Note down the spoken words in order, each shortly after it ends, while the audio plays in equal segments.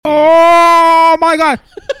my God.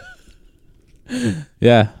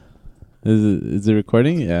 Yeah. Is it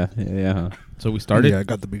recording? Yeah. So we started? Yeah, I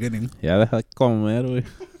got the beginning. Ya deja comer, güey.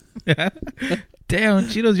 Damn,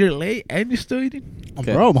 Cheetos, you're late and you're still eating? Oh,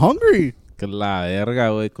 bro, I'm hungry. Que la verga,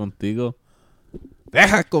 güey, contigo.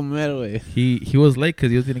 Deja comer, güey. He was late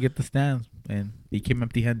because he was going to get the stands and he came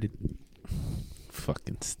empty-handed.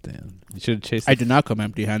 Fucking stand. You should have chased I did not come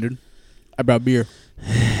empty-handed. I brought beer.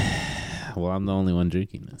 Well, I'm the only one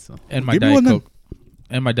drinking it, so. And my Give me Diet one then. Coke.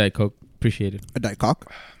 And my Diet Coke. Appreciate it. A Diet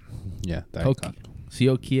Coke. Yeah, Diet Coke. Coke.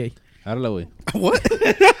 C-O-K-A. Háblale, güey. What?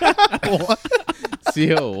 What?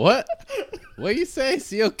 C-O what? What you say?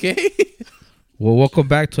 C-O-K? Well, welcome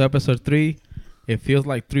back to episode 3. It feels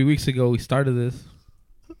like 3 weeks ago we started this.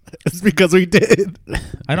 It's because we did.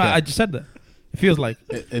 I know, Yeah. I just said that. It feels like.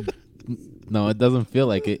 No, it doesn't feel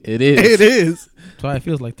like it. It is. It is. That's why it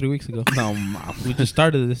feels like 3 weeks ago. No, ma. We just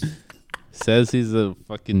started this. Says he's a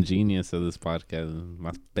fucking genius of this podcast.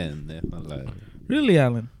 Más pendejo, la- Really,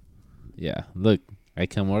 Alan? Yeah, look, I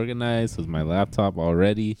come organized with my laptop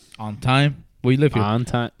already. On time? Well, you live here. On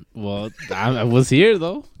time. Well, I was here,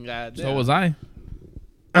 though. So was I.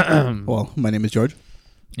 Well, my name is George.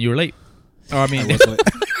 You were late. Oh, I mean, I was late.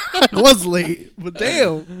 I was late, but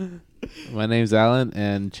damn. My name's Alan,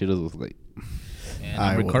 and Cheetos was late. and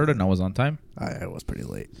I'm Ricardo, and I was on time. I was pretty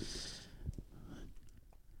late.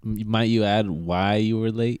 Might you add why you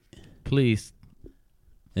were late? Please.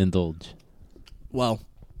 Indulge. Well,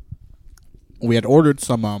 we had ordered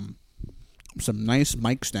some nice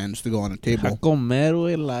mic stands to go on a Deja table. comer,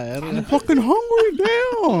 güey, la I'm verga. fucking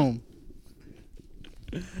hungry,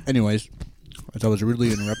 damn. Anyways, as I was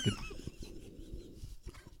rudely interrupted.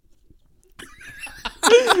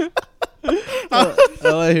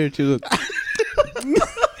 I hear Cheetos.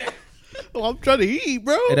 Oh, I'm trying to eat,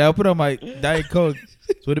 bro. And I opened up my Diet Coke.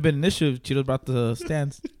 So it would have been an issue if Cheetos brought the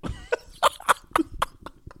stands.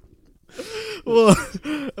 Well,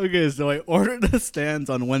 okay, so I ordered the stands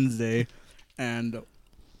on Wednesday, and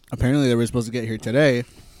apparently they were supposed to get here today.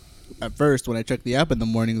 At first, when I checked the app in the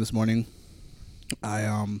morning this morning,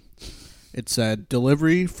 it said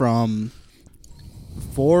delivery from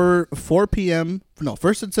 4 p.m. No,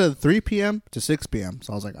 first it said 3 p.m. to 6 p.m.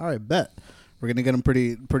 So I was like, all right, bet we're gonna get them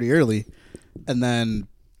pretty early. And then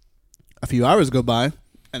a few hours go by,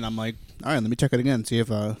 and I'm like, all right, let me check it again, see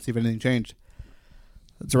if anything changed.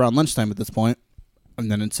 It's around lunchtime at this point,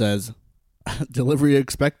 and then it says delivery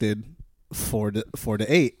expected 4 to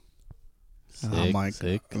 8. And I'm like,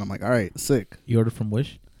 sick. all right, sick. You ordered from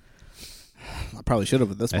Wish? I probably should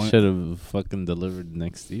have at this I point. should have fucking delivered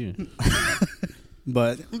next year.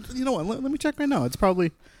 But you know what? Let me check right now. It's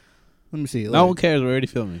probably. Let me see. No one cares. We're already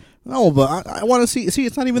filming. No, but I want to see. See,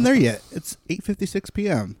 it's not even there yet. It's 8:56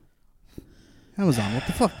 p.m. Amazon. What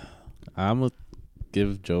the fuck? I'm going to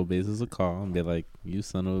give Joe Bezos a call and be like, you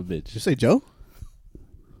son of a bitch. Did you say Joe?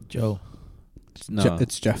 Joe. No.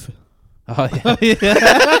 It's Jeff. Oh,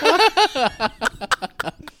 yeah.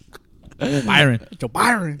 Byron. Joe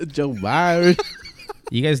Byron. Joe Byron.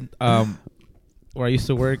 You guys, where I used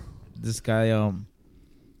to work, this guy,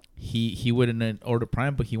 he wouldn't order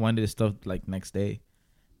Prime, but he wanted his stuff like next day.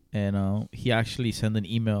 And he actually sent an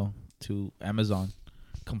email to Amazon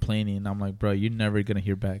complaining. And I'm like, bro, you're never going to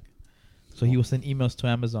hear back. So he would send emails to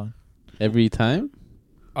Amazon. Every time?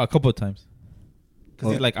 A couple of times.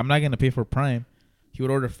 Because he's like, I'm not going to pay for Prime. He would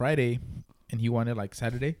order Friday, and he wanted like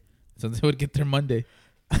Saturday. So they would get there Monday.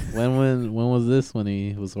 When was this when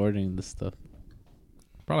he was ordering this stuff?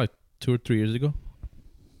 Probably like 2 or 3 years ago.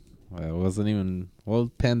 Well, it wasn't even... Well,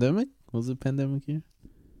 pandemic? Was it pandemic year?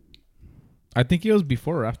 I think it was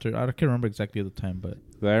before or after. I can't remember exactly at the time, but...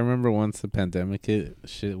 I remember once the pandemic hit,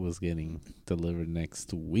 shit was getting delivered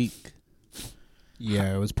next week.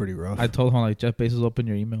 Yeah, it was pretty rough. I told him, like, Jeff Bezos, open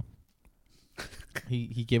your email.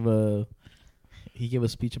 He gave a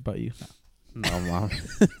speech about you. No, Mom.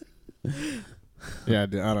 Yeah,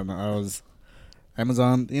 dude, I don't know. I was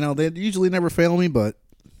Amazon. You know, they usually never fail me, but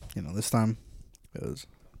you know, this time it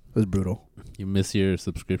was brutal. You miss your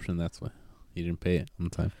subscription, that's why. You didn't pay it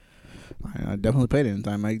on time. I definitely paid it in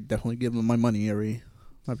time. I definitely give them my money every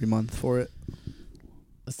month for it.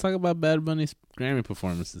 Let's talk about Bad Bunny's Grammy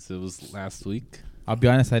performances. It was last week. I'll be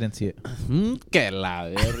honest, I didn't see it. Que la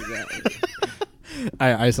verga.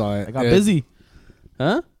 I saw it. I got busy.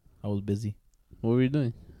 Huh? I was busy. What were you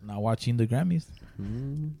doing? Not watching the Grammys.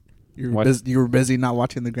 You were busy not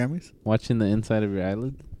watching the Grammys? Watching the inside of your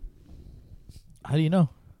eyelid? How do you know?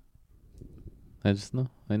 I just know.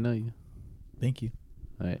 I know you. Thank you.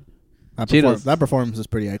 All right. That performance is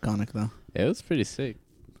pretty iconic, though. Yeah, it was pretty sick.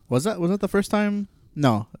 Was that the first time?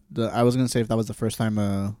 No, I was gonna say if that was the first time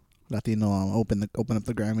a Latino open up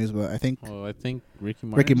the Grammys, but I think Well, I think Ricky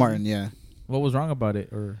Martin. Ricky Martin, yeah. What was wrong about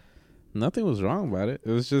it? Or Nothing was wrong about it.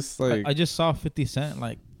 It was just like I just saw 50 Cent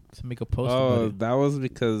like to make a post about oh, it. that was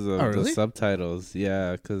because of Oh, the really? subtitles.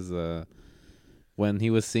 Yeah, because when he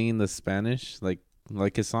was singing the Spanish, like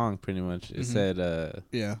his song, pretty much, it Mhm. said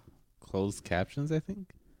Yeah. closed captions, I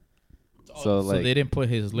think. So, So like they didn't put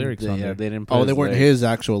his lyrics on yeah, there. they didn't. Put Oh, they weren't lyrics. his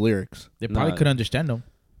actual lyrics. They probably Nah. couldn't understand them.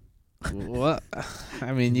 What?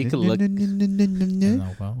 I mean, you could look.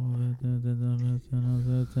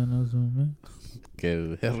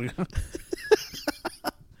 Okay,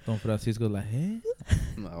 Don Francisco like, eh?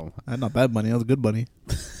 no. Not Bad Bunny. That was Good Bunny.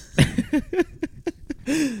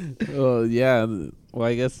 Well, yeah. Well,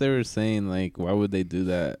 I guess they were saying like, why would they do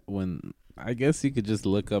that when? I guess you could just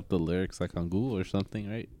look up the lyrics like on Google or something,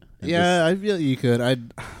 right? And Yeah, I feel you could.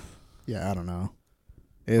 Yeah, I don't know.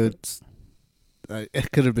 It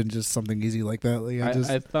could have been just something easy like that. Like,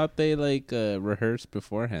 I thought they like rehearsed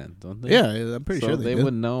beforehand, don't they? yeah, I'm pretty so sure they did.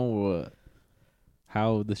 would know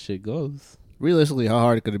how the shit goes. Realistically, how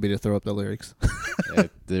hard could it be to throw up the lyrics?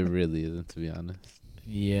 There really isn't, to be honest.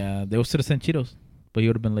 Yeah, they should have sent Cheetos, but he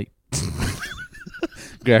would have been late.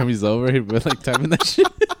 Grammy's over. He'd be like typing that shit.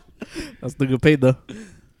 That's the good paid though.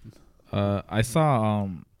 I saw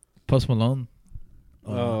Post Malone.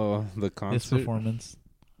 Oh, the His concert. performance.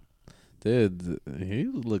 Dude, he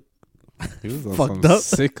was on Fucked some up.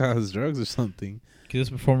 sick ass drugs or something. He was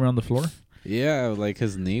performing on the floor. Yeah, like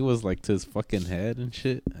his knee was like to his fucking head and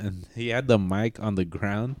shit, and he had the mic on the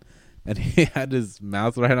ground, and he had his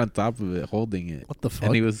mouth right on top of it, holding it. What the fuck?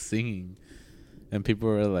 And he was singing, and people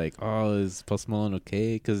were like, "Oh, is Post Malone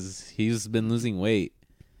okay?" Because he's been losing weight,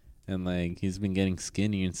 and like he's been getting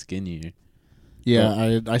skinnier and skinnier.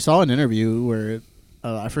 Yeah, I saw an interview where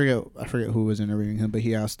I forget who was interviewing him, but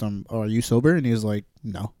he asked him, "Oh, are you sober?" And he was like,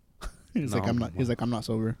 "No." He's like, No. "I'm not." He's like, "I'm not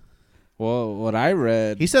sober." Well, what I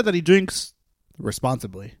read, He said that he drinks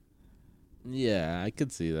responsibly. yeah, I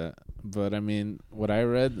could see that. But I mean, what I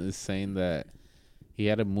read is saying that he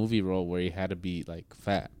had a movie role where he had to be like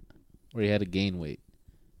fat, where he had to gain weight.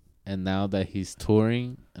 And now that he's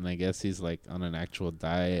touring, and I guess he's like on an actual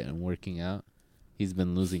diet and working out, he's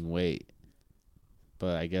been losing weight.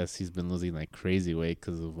 But I guess he's been losing like crazy weight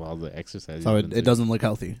because of all the exercise. So he's been it doing. doesn't look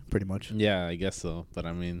healthy, pretty much. Yeah, I guess so. But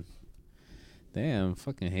I mean, damn,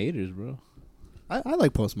 fucking haters, bro. I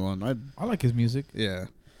like Post Malone. I like his music. Yeah.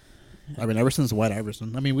 I mean, ever since White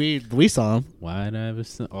Iverson. I mean, we saw him. White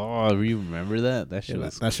Iverson. Oh, you remember that? That shit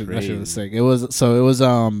was that shit crazy. was sick. It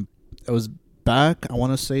was back. I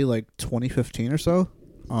want to say like 2015 or so.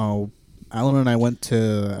 Alan and I went to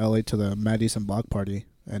LA to the Mad Decent block party,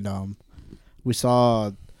 and we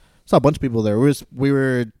saw a bunch of people there. We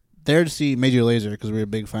were there to see Major Lazer because we were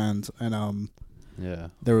big fans, and Yeah.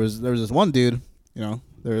 there was this one dude. You know,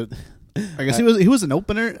 there. I guess he was an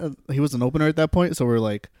opener. He was an opener at that point. So we're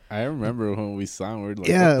like, I remember when we saw him, we were like,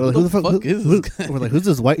 yeah, what who the fuck is this guy? We're like, who's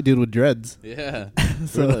this white dude with dreads? Yeah.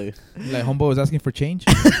 So- Really? Like homeboy was asking for change.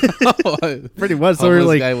 Pretty much. So we're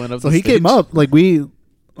like, guy went up so the he came stage. up like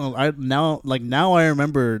now I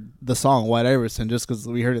remember the song White Iverson just because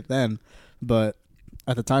we heard it then, but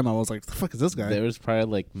at the time I was like, the fuck is this guy? There was probably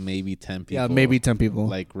like maybe 10 people. Yeah, maybe 10 people.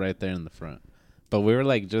 Like right there in the front. But we were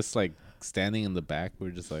like just like standing in the back. We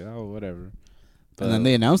were just like, oh, whatever. But And then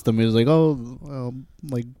they announced him. He was like, "Oh,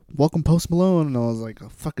 like welcome Post Malone," and I was like, "The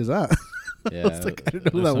fuck is that?" yeah, I was like, I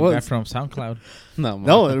didn't know who There's that some guy was. from SoundCloud.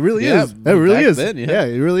 No, it really Yeah, is. It really back is. then, yeah.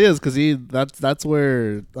 It really is because that's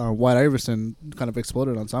where White Iverson kind of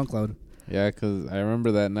exploded on SoundCloud. Yeah, because I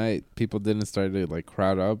remember that night people didn't start to like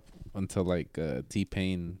crowd up until like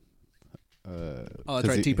T-Pain. Oh, that's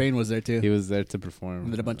right. T-Pain was there too. He was there to perform.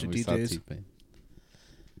 And then a bunch of we saw DJs. T-Pain.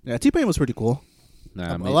 Yeah, T-Pain was pretty cool.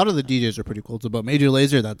 Nah, A lot of the DJs are pretty cool too, but Major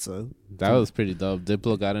Lazer, that was pretty dope.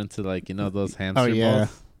 Diplo got into like those hamster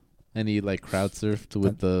balls, and he like crowd surfed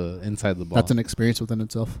with the inside the ball. That's an experience within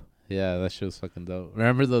itself. Yeah, that shit was fucking dope.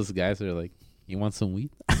 Remember those guys that were like, "You want some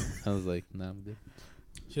weed?" I was like, "Nah, I'm good."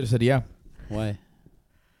 Should have said yeah. Why?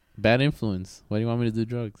 Bad influence. Why do you want me to do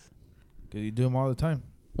drugs? 'Cause you do them all the time.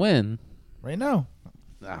 When? Right now.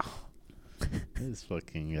 No. This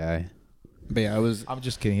fucking guy. But yeah, I'm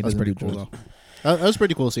just kidding. He That's doesn't pretty do cool drugs. though. That was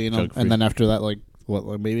pretty cool seeing him. Drug free. And then after that, like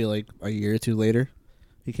maybe like a year or two later,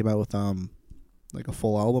 he came out with like a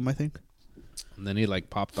full album, I think. And then he like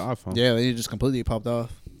popped off. Huh? Yeah, then he just completely popped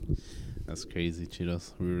off. That's crazy,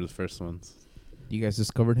 Cheetos. We were the first ones. You guys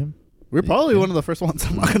discovered him? We're probably Yeah. one of the first ones.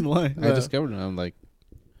 I'm not gonna lie. I discovered him. I'm like,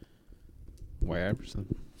 White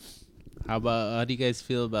Iverson. How do you guys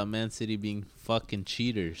feel about Man City being fucking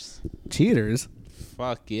cheaters? cheaters.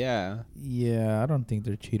 Fuck yeah. Yeah, I don't think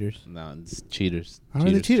they're cheaters. No, it's cheaters. How are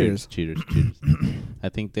they cheaters? Cheaters. I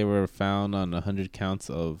think they were found on 100 counts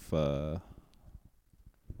of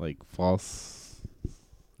like false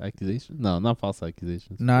accusations. No, not false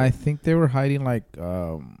accusations. No, I think they were hiding like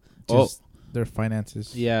just their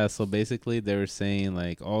finances. Yeah, so basically they were saying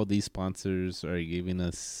like all these sponsors are giving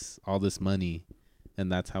us all this money,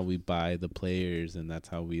 and that's how we buy the players, and that's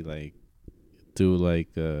how we like do like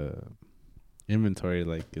inventory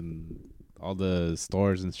like in all the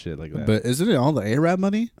stores and shit like that. But isn't it all the Arab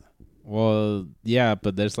money? Well, yeah,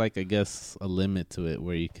 but there's like I guess a limit to it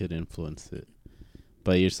where you could influence it.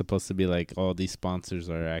 But you're supposed to be like, oh, these sponsors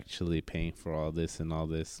are actually paying for all this and all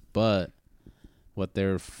this. But what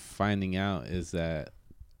they're finding out is that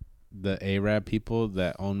the Arab people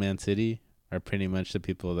that own Man City are pretty much the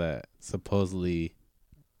people that supposedly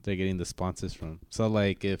they're getting the sponsors from. So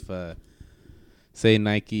like if say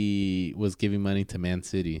Nike was giving money to Man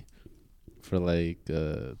City for like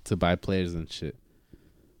to buy players and shit,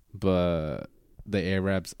 but the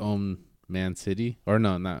Arabs own Man City, or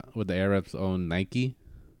no, not with the Arabs own Nike,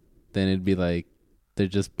 then it'd be like they're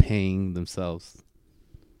just paying themselves.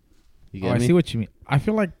 You get I me? see what you mean. I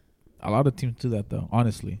feel like a lot of teams do that though.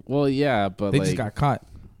 Honestly, Well, yeah, but they like, just got caught.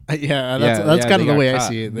 That's kind of they the way got I caught.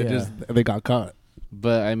 see it. Yeah. They got caught.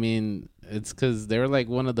 But I mean, it's because they were like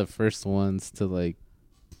one of the first ones to like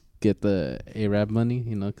get the Arab money,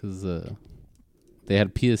 you know, because they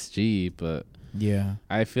had PSG, but Yeah,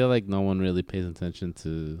 I feel like no one really pays attention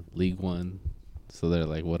to League One, so they're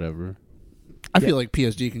like whatever. I feel like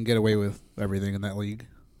PSG can get away with everything in that league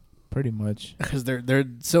pretty much. because they're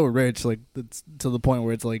so rich, like it's to the point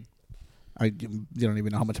where it's like you don't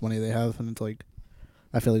even know how much money they have, and it's like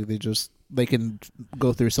I feel like they can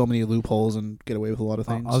go through so many loopholes and get away with a lot of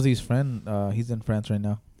things. Ozzy's friend, he's in France right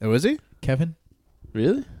now. Oh, is he? Kevin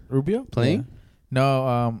Really? Rubio Playing? Yeah.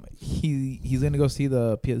 No, he's gonna go see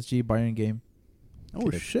the PSG Bayern game. Oh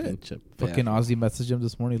shit! Fucking Ozzy messaged him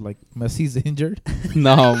this morning like Messi's injured.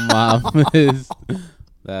 No, mom.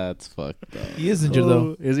 That's fucked up. He is injured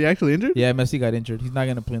though. Is he actually injured? Yeah, Messi got injured. He's not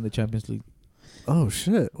gonna play in the Champions League. Oh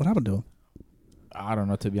shit! What happened to him? I don't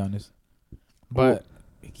know, to be honest. But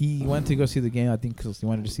he went to go see the game, I think, because he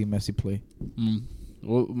wanted to see Messi play.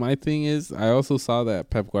 Well, my thing is, I also saw that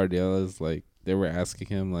Pep Guardiola's like they were asking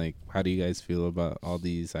him like, how do you guys feel about all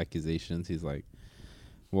these accusations? He's like,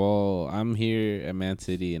 well, I'm here at Man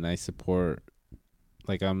City and I'm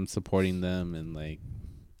supporting them, and like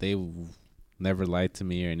they never lied to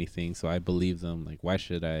me or anything, so I believe them. Like, why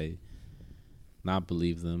should I not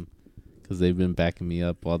believe them? Because they've been backing me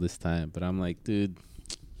up all this time. But I'm like, dude,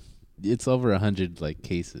 it's over 100 like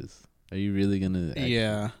cases. Are you really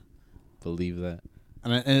gonna believe that?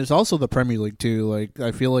 And it's also the Premier League too. Like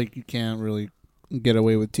I feel like you can't really get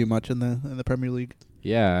away with too much in the Premier League.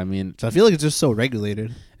 Yeah, I mean, So I feel like it's just so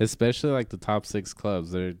regulated. especially like the top 6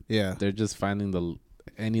 clubs, they're Yeah. just finding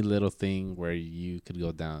any little thing where you could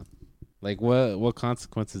go down. Like what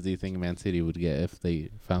consequences do you think Man City would get if they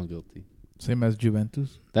found guilty? Same as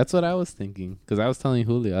Juventus. That's what I was thinking, because I was telling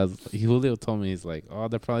Julio. Julio told me, he's like, oh,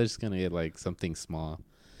 they're probably just gonna get like something small.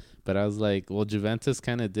 But I was like, well, Juventus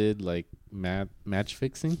kind of did like match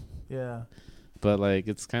fixing, Yeah. but like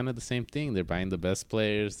it's kind of the same thing. They're buying the best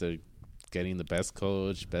players, they're getting the best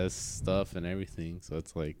coach, best stuff, and everything. So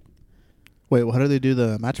it's like, Wait, how do they do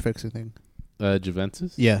the match fixing thing?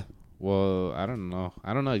 Juventus. Yeah. Well, I don't know.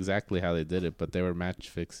 I don't know exactly how they did it, but they were match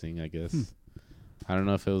fixing, I guess. I don't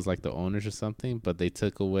know if it was like the owners or something, but they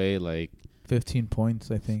took away like 15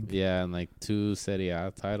 points, I think. yeah, and like 2 Serie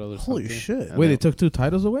A titles or Holy something. shit. And Wait, they they took 2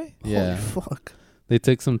 titles away? yeah, Holy fuck. they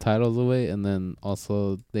took some titles away, and then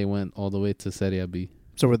also they went all the way to Serie B.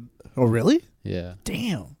 So oh really? Yeah,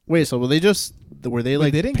 Damn. Wait, so were they Wait,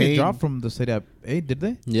 like they didn't paying? get dropped from the Serie A, did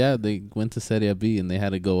they? yeah, they went to Serie B and they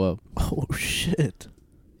had to go up. Oh shit.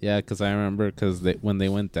 Yeah, because I remember when they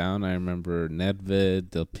went down, I remember Nedved,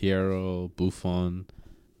 Del Piero, Buffon,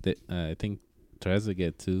 I think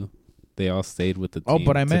Trezeguet too. They all stayed with the team. Oh,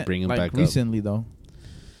 but I to meant bring him like back recently though.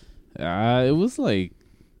 up. It was like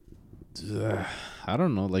I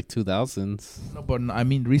don't know, like 2000s. No, but I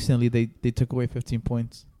mean recently they took away 15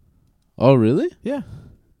 points. Oh, really? Yeah.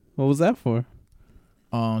 What was that for?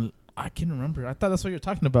 I can't remember. I thought that's what you're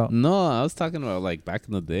talking about. No, I was talking about like back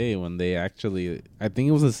in the day when they actually. I think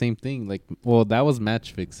it was the same thing. Like, well, that was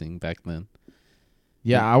match fixing back then.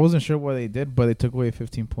 Yeah, I wasn't sure what they did, but they took away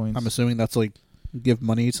 15 points. I'm assuming that's like give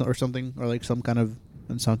money or something, or like some kind of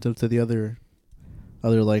incentive to the other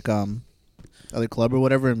like other club or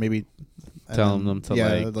whatever, and maybe Telling them to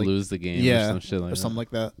like lose the game or some shit like or something like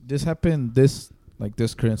that. This happened this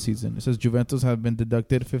current season. It says Juventus have been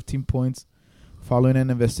deducted 15 points following an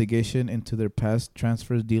investigation into their past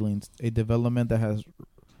transfers dealings, a development that has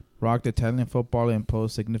rocked Italian football and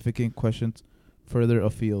posed significant questions further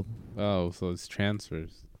afield. Oh, so it's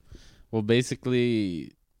transfers. Well,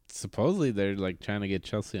 basically, supposedly they're like trying to get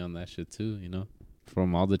Chelsea on that shit too, you know,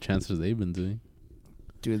 from all the transfers they've been doing.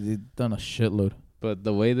 Dude, they've done a shitload. But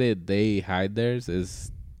the way they hide theirs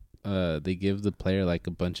is they give the player like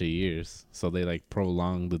a bunch of years. So they like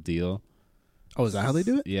prolong the deal. Oh, is that how they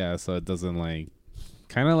do it? Yeah, so it doesn't like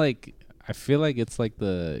kind of like I feel like it's like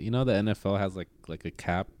the the NFL has like a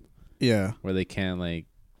cap Yeah. where they can't like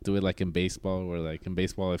do it like in baseball where like in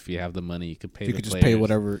baseball if you have the money you could pay You the could just players. pay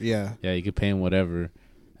whatever. Yeah. Yeah, you could pay them whatever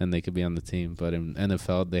and they could be on the team. But in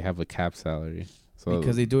NFL they have a cap salary. So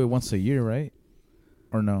Because they do it once a year, right?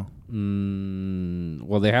 Or no?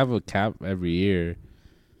 Well, they have a cap every year,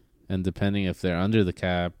 and depending if they're under the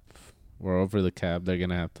cap or over the cap, they're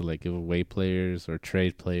gonna have to like give away players or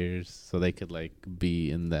trade players so they could like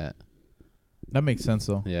be in that. That makes sense,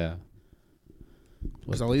 though. Yeah.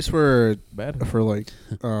 Because at least for Bad.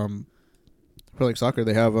 like soccer,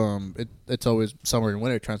 they have it's always summer and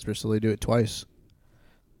winter transfers, so they do it twice.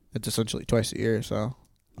 It's essentially twice a year. So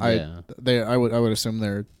Yeah. I would assume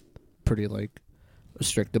they're pretty like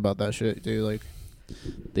strict about that shit. They like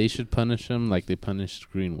They should punish him like they punished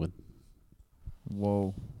Greenwood.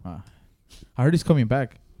 Whoa. I heard he's coming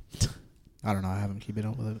back. I don't know. I haven't keeping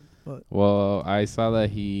up with it. But Well, I saw that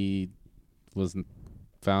he was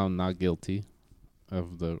found not guilty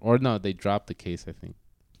of they dropped the case, I think.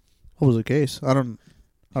 what was the case? I don't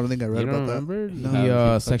think I read You don't about remember?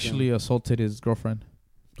 No. He sexually assaulted his girlfriend.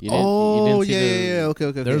 You that. didn't- you Oh didn't see yeah.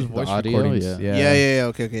 Okay. There's the voice audio, recordings. yeah. Yeah.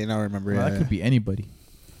 Okay. Now I remember. Well, Yeah, that could be anybody.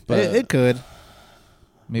 But it could.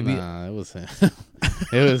 Maybe Nah, it was him.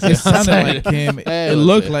 It was. it sounded like him. It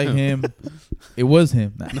looked like him. It was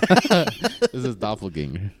him. Nah. This is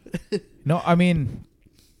doppelganger. No, I mean,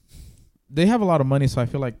 they have a lot of money, so I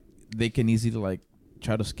feel like they can easily like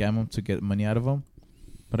try to scam him to get money out of him.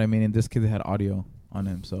 But I mean, in this case, they had audio on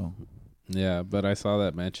him, so Yeah, but I saw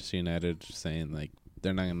that Manchester United saying like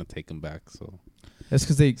they're not gonna take him back. So that's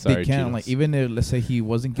because they Sorry, can't Cheetos. like even if let's say he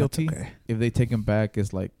wasn't That's guilty, okay. if they take him back,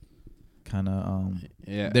 it's like kind of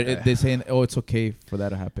yeah, they're saying it's okay for that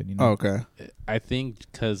to happen. You know? Oh, okay. I think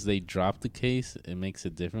because they dropped the case, it makes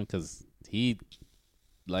it different. Because he,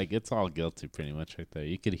 like, it's all guilty pretty much right there.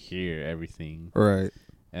 You could hear everything, Right.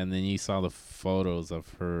 and then you saw the photos of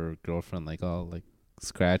her girlfriend like all like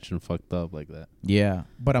scratched and fucked up like that. Yeah,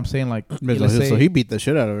 but I'm saying like So, let's say, so he beat the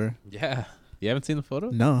shit out of her. Yeah, you haven't seen the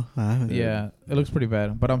photo? No, I haven't. yeah, it looks pretty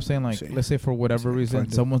bad. But I'm saying like See. let's say for whatever See, reason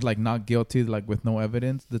find it. someone's like not guilty, like with no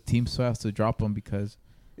evidence, the team still has to drop them because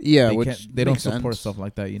Yeah, they which they don't makes support sense. stuff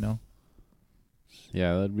like that. You know?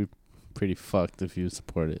 Yeah, that'd be pretty fucked if you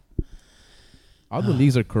support it. All the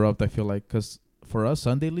leagues are corrupt. I feel like because for us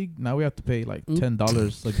Sunday league now we have to pay like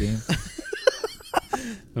 $10 a game.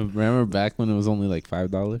 Remember back when it was only like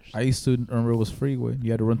 $5? I used to remember it was free when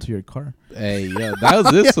you had to run to your car. Hey, yeah, that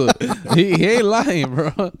was this one. He ain't lying,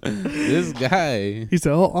 bro. This guy. He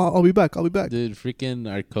said, "Oh, I'll be back. I'll be back." Dude, freaking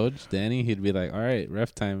our coach, Danny, he'd be like, all right,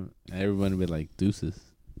 ref time. And everyone would be like, deuces.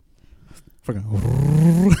 Fucking.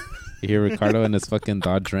 You hear Ricardo and his fucking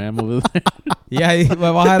Dodge Ram over there? Yeah,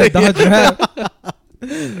 my mom had a Dodge Ram.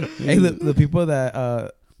 Hey, the people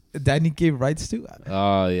that Danny gave rights to,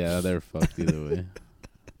 Oh, yeah, they're fucked either way.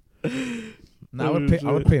 no,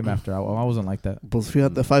 I would pay him after. I wasn't like that. But if you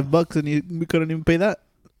had the $5 and we couldn't even pay that,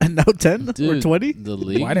 and now 10 or Dude, 20. The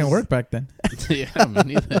league. Well, I didn't work back then. Yeah, me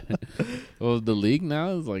neither. Well, the league now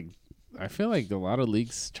is like, I feel like a lot of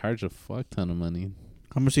leagues charge a fuck ton of money.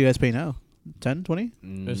 How much do you guys pay now? 10, 20?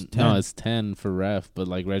 There's No, 10. it's 10 for ref, but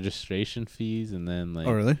like registration fees and then like,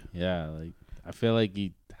 Oh, really? yeah, like I feel like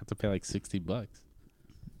you have to pay like $60.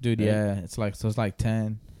 Dude, Yeah. yeah, it's like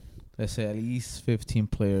 10. Let's say at least 15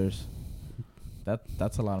 players.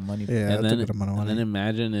 That's a lot of money. Yeah, and that's a then good amount of and money. then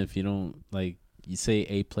imagine if you don't like you say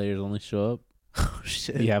 8 players only show up, Oh,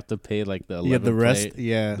 shit. you have to pay like the 11 Yeah, the rest. player,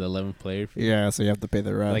 Yeah. the 11 player fee. Yeah, so you have to pay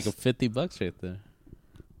the rest. Like a $50 right there.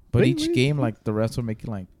 But Wait, each wait. game, like the rest are making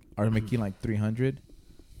like 300,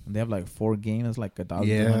 and they have like 4 games. It's like $1,200.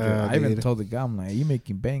 Yeah, I even dude. told the guy, I'm like, "Are you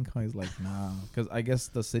making bank?" He's like, "Nah," because I guess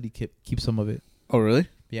the city keeps some of it. Oh, really?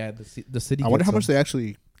 Yeah, the city. I wonder gets how much some. they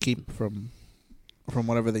actually keep from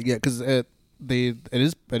whatever they get, because it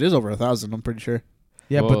is over 1,000. I'm pretty sure.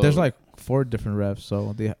 Yeah, but there's Whoa. like 4 different refs,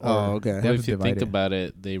 so they. Oh, okay. They But have if to you divide think it. about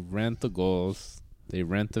it, they rent the goals, they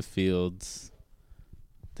rent the fields,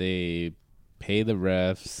 they pay the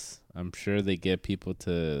refs. I'm sure they get people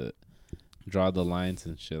to draw the lines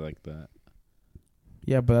and shit like that.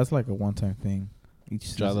 Yeah, but that's like a one-time thing.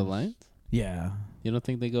 Each Draw the season. lines? Yeah. You don't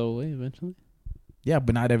think they go away eventually? Yeah,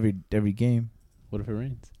 but not every game. What if it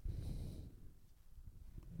rains?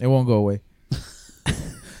 It won't go away.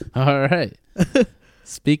 All right.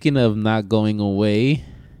 Speaking of not going away,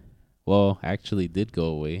 well, actually did go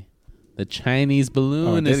away. The Chinese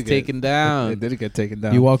balloon is taken down. It did get taken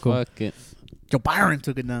down. You're welcome. Fuck it. Joe Byron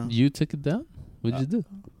took it down. You took it down? What'd you do?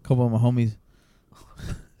 A couple of my homies.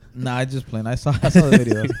 Nah, I just playing. I saw the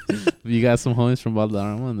video. You got some homies from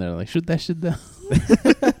Valderrama and they're like, shoot that shit down.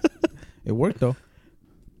 It worked though.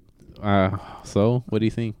 So what do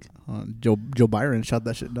you think? Joe Byron shot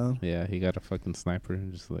that shit down. Yeah, he got a fucking sniper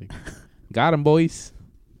and just like, got him, boys.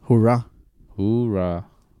 Hoorah. Hoorah.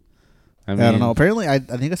 I don't know. Apparently, I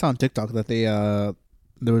think I saw on TikTok that they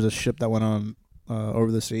there was a ship that went on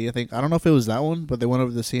over the sea. I don't know if it was that one, but they went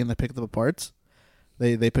over the sea and they picked up the parts.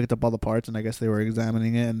 They picked up all the parts and I guess they were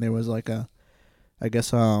examining it and there was like Era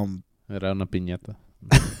una piñata.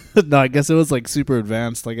 no, I guess it was like super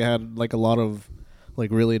advanced. Like it had like a lot of like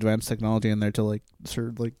really advanced technology in there to like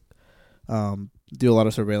do a lot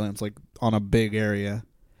of surveillance like on a big area.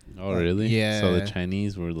 Oh really? Yeah. So the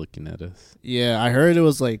Chinese were looking at us. Yeah, I heard it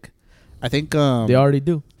was like, I think they already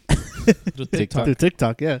do. Through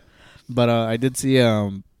TikTok, yeah. But I did see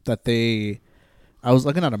that I was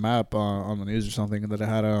looking at a map on the news or something that it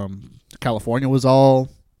had California was all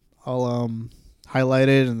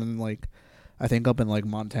highlighted, and then like I think up in like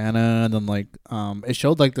Montana, and then like it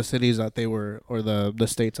showed like the cities that they were, or the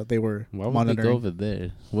states that they were Why would monitoring. they go over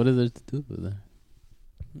there? What is there to do over there?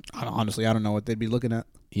 Honestly, I don't know what they'd be looking at.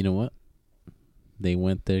 You know what? They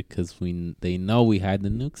went there because they know we had the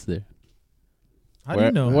nukes there. How do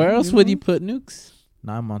you know? Where else would you put nukes?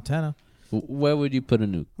 Not in Montana. Where would you put a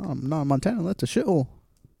nuke? No, Montana, that's a shithole.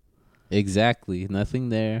 Exactly. Nothing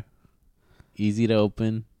there. Easy to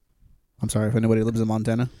open. I'm sorry if anybody lives in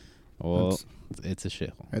Montana. Well, it's a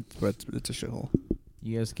shithole. It's a shithole.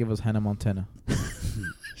 You guys give us Hannah Montana.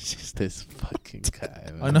 Just this fucking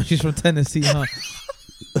guy. Man. I know she's from Tennessee, huh?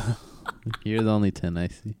 You're the only 10 I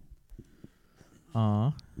see.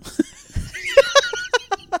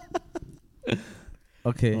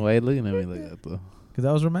 Okay. Why are you looking at me like that, though? Because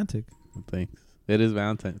that was romantic. Thanks. It is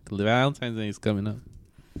Valentine's. Valentine's Day is coming up.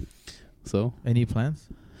 So? Any plans?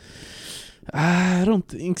 I don't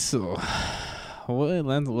think so. What? It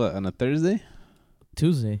lands what? On a Thursday?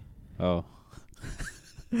 Tuesday. Oh.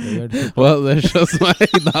 Yeah, Well, that shows my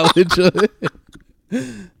knowledge of it.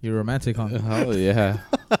 you're romantic, huh? Oh, yeah.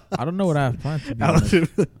 I don't know what I have planned, to be honest.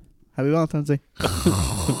 Happy Valentine's Day.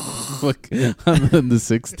 Fuck. On the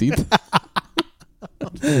 16th.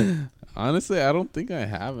 Honestly, I don't think I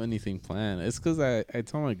have anything planned. It's because I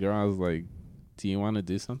told my girl, I was like, do you want to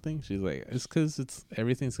do something? She's like, it's because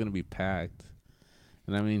everything's going to be packed.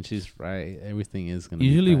 And I mean, she's right. Everything is going to be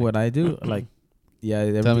Usually packed. what I do, like, yeah, Tell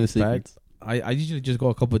me the everything's secrets. packed. I usually just go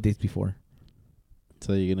a couple of days before.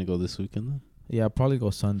 So you're going to go this weekend then? Yeah, I'll probably go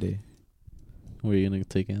Sunday. Where are you going to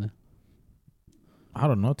take Anna? I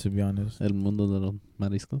don't know, to be honest. El Mundo de los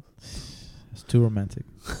Mariscos? It's too romantic.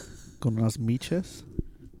 Con las miches.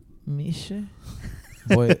 Misha?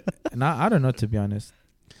 Boy, I don't know, to be honest.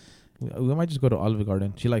 We might just go to Olive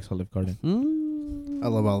Garden. She likes Olive Garden. I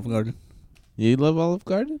love Olive Garden. You love Olive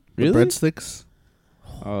Garden? Really? The breadsticks.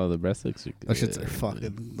 Oh, the breadsticks are good. Those shits are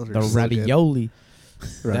fucking. Those are The so ravioli.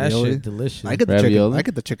 good. That shit delicious. I get the Ravioli? chicken. I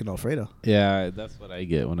get the chicken Alfredo. Yeah, that's what I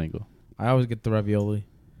get when I go. I always get the ravioli.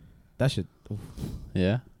 That shit. Oof.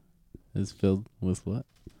 Yeah? It's filled with what?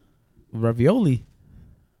 Ravioli.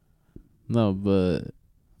 No, but...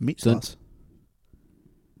 Meat Don't- sauce.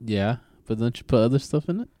 Yeah, but don't you put other stuff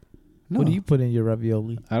in it? No, What do you put in your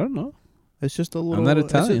ravioli? I don't know. It's just a little. not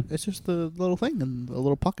Italian. It's just a little thing and the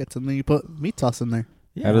little pockets, and then you put meat sauce in there.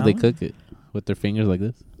 How do they cook it? With their fingers like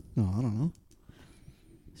this? No, I don't know.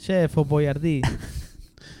 Chef Boyardee.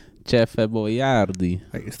 Chef Boyardi.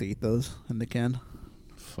 I used to eat those in the can.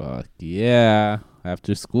 Fuck yeah.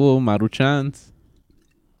 After school, Maruchans.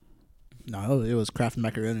 No, it was Kraft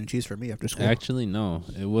macaroni and cheese for me after school. Actually, no.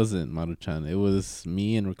 It wasn't Maruchan. It was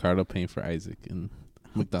me and Ricardo paying for Isaac in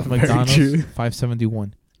McDonald's. McDonald's, true.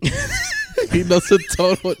 571. He knows the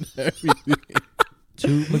total and everything. 2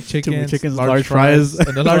 McChickens, McChickens, large fries,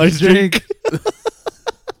 and a large drink.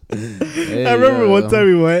 Hey, I remember yo. one time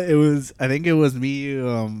we went. I think it was me, you,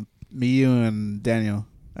 and Daniel,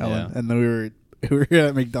 Ellen, Yeah. and then we were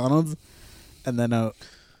at McDonald's, and then I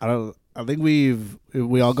think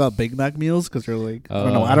we all got Big Mac meals because we're like I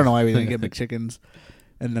don't know why we didn't get McChickens,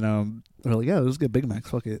 and then we're like, yeah, let's get Big Macs,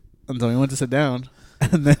 fuck it. And so we went to sit down,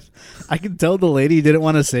 and then I could tell the lady didn't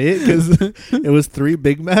want to say it because it was 3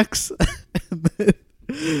 Big Macs. And then,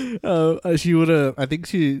 she would have. I think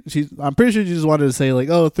I'm pretty sure she just wanted to say like,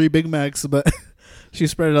 oh, 3 Big Macs, but she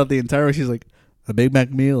spread it out the entire way. She's like, a Big Mac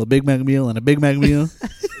meal, a Big Mac meal, and a Big Mac meal.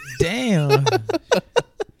 Damn.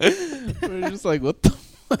 We're just like, what the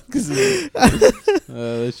fuck is this?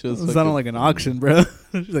 That show's It sounded like an auction, bro.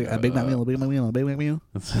 She's like, a Big Mac meal, a Big Mac meal, a Big Mac meal.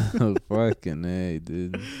 fucking A,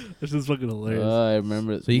 dude. It's just fucking hilarious. I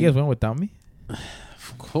remember. So you guys went without me?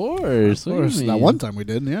 Of course. Of course. That one time we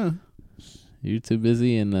did, yeah. You're too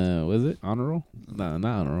busy in, was it honor roll? No,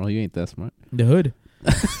 not honor roll. You ain't that smart. The hood.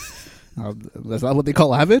 That's not what they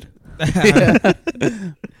call avid?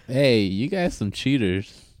 Hey, you guys some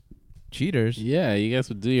cheaters. Cheaters. Yeah, you guys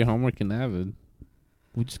would do your homework in Avid.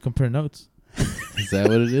 We just compare notes Is that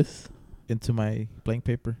what it is? into my blank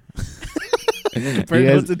paper. Compare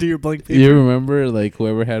notes into your blank paper. You remember, like,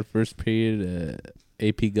 whoever had first period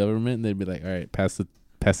AP government, they'd be like, all right, pass the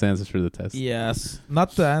answers for the test. Yes,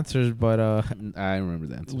 not the answers, but I remember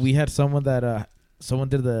the answers. we had someone that someone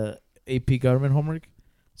did the AP government homework,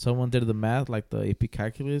 someone did the math, like the AP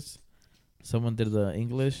calculus, someone did the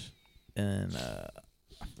English, and that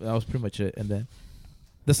was pretty much it. And then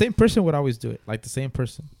the same person would always do it, like the same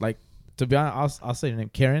person. Like, to be honest, I'll say her name.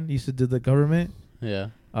 Karen used to do the government. Yeah.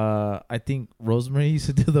 I think Rosemary used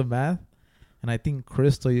to do the math, and I think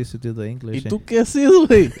Crystal used to do the English. ¿Y tú qué hacías,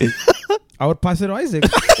 güey? I would pass it to Isaac.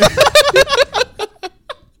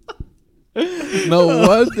 No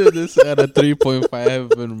wonder this had a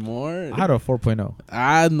 3.5 and more. I had a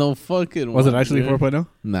 4.0. No fucking Was it wonder. actually 4.0?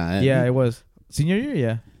 Nah. Yeah, it was senior year.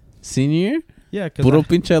 Yeah, Senior? yeah. Puro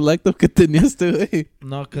pinche electo que tenías tú, güey.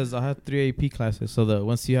 No, because I had 3 AP classes. So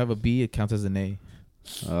once you have a B, it counts as an A.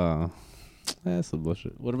 Oh. That's some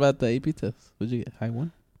bullshit. What about the AP test? What'd you get? High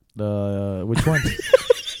one? The which one?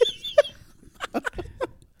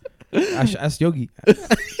 Ask Yogi.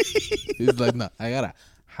 He's like, no, I got a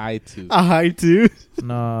high 2. A high 2?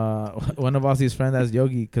 No, one of Ozzy's friends asked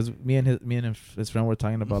Yogi because me and his friend were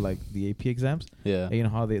talking about like the AP exams. Yeah. And you know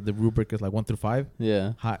how the rubric is like 1 through 5.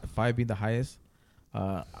 Yeah. 5 being the highest.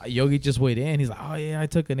 Yogi just weighed in. He's like, oh yeah, I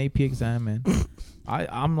took an AP exam, man.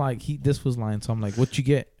 I'm like, this was lying. So I'm like, what you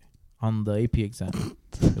get on the AP exam?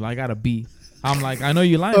 He's like, I got a B. I'm like, I know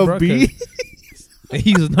you lying, bro. A B?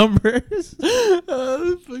 These numbers.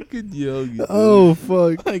 Fucking Yogi. Dude. Oh,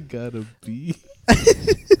 fuck. I got a B.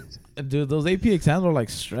 Dude, those AP exams were like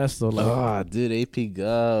stress though. Like, Oh, dude, AP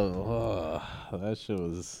Gov. Oh, that shit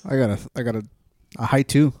was. I got a high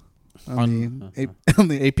 2 on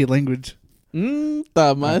the AP language.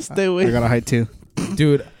 Tamaste, I güey. got a high 2.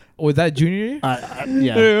 dude, was that junior year?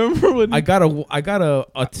 Yeah. Remember when I got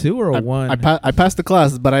a 2 or a 1. I passed the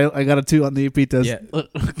class, but I got a 2 on the AP test. Yeah.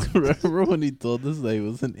 Remember when he told us that it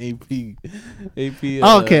was an AP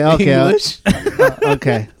Okay. English?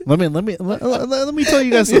 Okay. Let me tell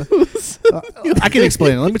you guys. I can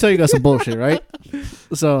explain it. Let me tell you guys some bullshit, right?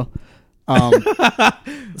 So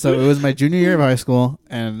it was my junior year of high school,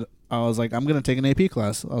 and I was like, I'm gonna take an AP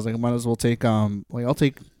class. I was like, I might as well take I'll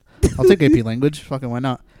take AP language. Fucking why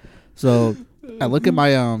not? So I look at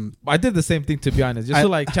my I did the same thing, to be honest, just to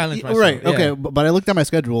like challenge myself. Right. Okay. Yeah. But I looked at my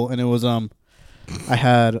schedule, and it was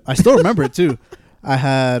I still remember it too. I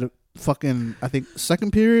had fucking, I think,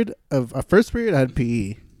 second period of first period I had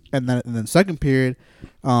PE, and then second period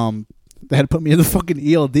they had put me in the fucking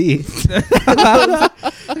ELD.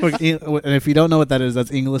 And if you don't know what that is,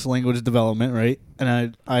 that's English language development, right?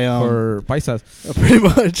 And I For paisas. pretty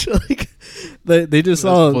much like they just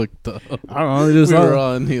saw, fucked up. I don't know, they just We were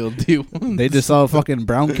saw, on ELD. they just saw a fucking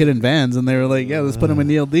brown kid in Vans, and they were like, yeah, let's put him in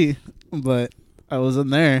ELD. But I was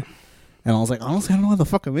in there, and I was like, honestly, I don't know why the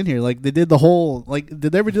fuck I'm in here. Like, they did the whole, like,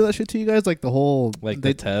 did they ever do that shit to you guys? Like the whole, Like they,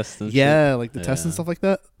 the test and yeah, shit? like the test and Yeah. stuff like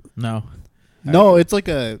that. No, No, it's like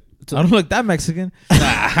a. I don't look that Mexican.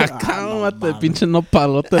 Cálmate, pinche no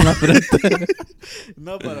palote en la frente.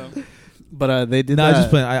 No, but they did No, that. I just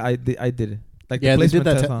playing. I did it. Like Yeah, the they did placement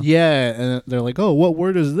that. test. Huh? Yeah, and they're like, "Oh, what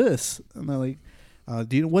word is this?" And they're like,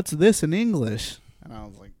 "Do you know what's this in English?" And I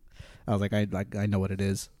was like, I know what it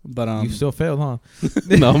is, but You still failed, huh?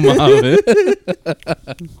 No mames.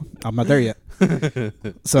 I'm not there yet.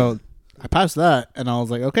 So I passed that, and I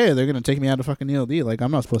was like, okay, they're gonna take me out of fucking ELD. Like,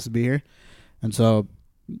 I'm not supposed to be here. And so,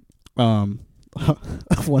 1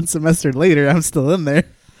 semester later, I'm still in there.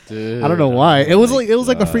 Dude, I don't know why. It was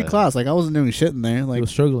like a free God. class. Like, I wasn't doing shit in there. He Like,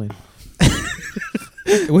 was struggling.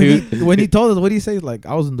 when he told us, what did he say? Like,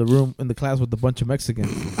 I was in the class with a bunch of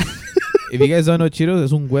Mexicans. If you guys don't know Chiros,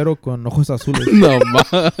 es un güero con ojos azules. No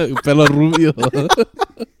mames, pelo rubio.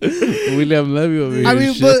 William Levy over here. I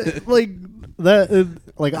mean, shit. but like that,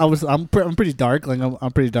 like I'm pretty dark. Like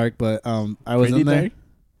I'm pretty dark, but I was Pretty in there. dark?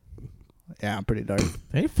 Yeah, I'm pretty dark.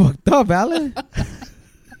 They fucked up, Alan.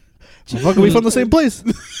 Fucking we from the same place.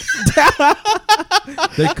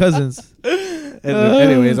 They're cousins.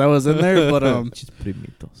 Anyways, I was in there, but I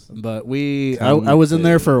was in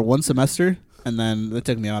there for one semester, and then they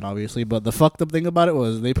took me out, obviously. But the fucked up thing about it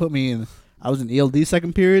was they put me in. I was in ELD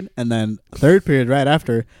second period, and then third period right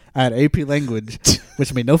after I had AP language,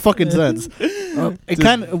 which made no fucking sense. It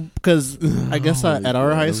kind of because I guess at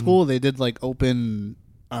our high school they did like open.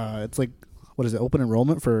 It's like what is it? Open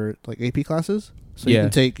enrollment for like AP classes. So you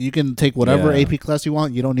can take whatever AP class you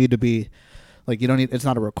want. You don't need to be. Like you don't need. It's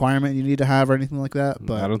not a requirement you need to have or anything like that.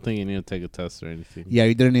 But I don't think you need to take a test or anything. Yeah,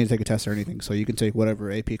 you didn't need to take a test or anything, so you can take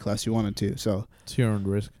whatever AP class you wanted to. So it's your own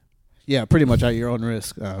risk. Yeah, pretty much at your own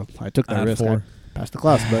risk. I took that risk. I passed the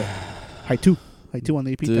class, but high two on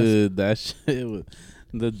the AP test. Dude, that shit was.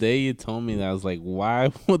 The day you told me that, I was like,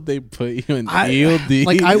 why would they put you in ELD?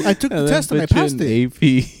 Like I took the test and I passed it. AP.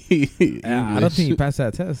 I don't think you passed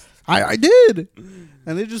that test. I did,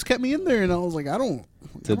 and they just kept me in there, and I was like, I don't.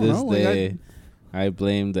 To this know. day, I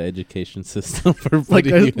blame the education system for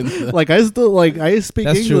putting you in the... I speak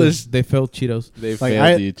That's English. True. They failed Cheetos. They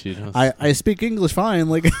failed you, Cheetos. I speak English fine.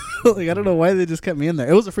 Like I don't know why they just kept me in there.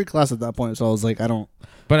 It was a free class at that point, so I was like, I don't.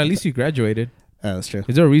 But at least you graduated. Yeah, that's true.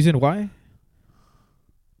 Is there a reason why?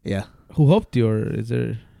 Yeah. Who helped you, or is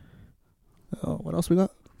there? Oh, what else we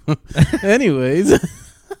got? Anyways.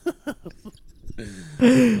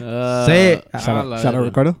 Say it. Shout out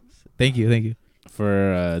Ricardo. Thank you.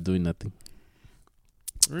 For doing nothing.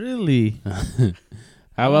 Really?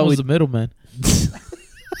 How about we the middleman?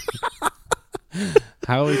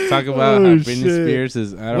 How we talk about how Britney Spears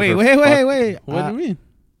is out wait. of Wait. What do you mean?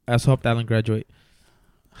 I just helped Alan graduate.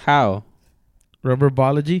 How? Remember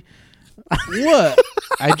biology? What?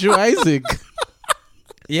 I drew Isaac.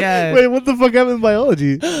 Yeah. Wait, what the fuck happened in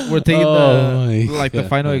biology? We're taking the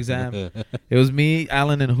final exam. It was me,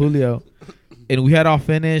 Alan, and Julio. And we had all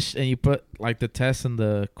finished, and you put like the test in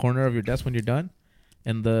the corner of your desk when you're done.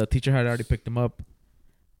 And the teacher had already picked them up.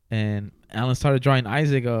 And Alan started drawing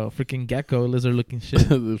Isaac, a freaking gecko, lizard-looking shit.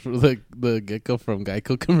 Like the gecko from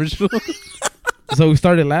Geico commercial. So we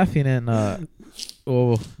started laughing, and the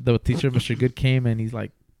teacher, Mr. Good, came, and he's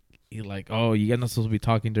like, oh, you guys not supposed to be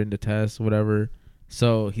talking during the test, whatever.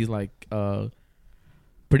 So he's like,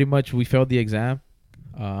 pretty much we failed the exam,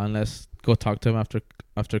 unless go talk to him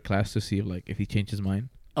after class to see if he changed his mind.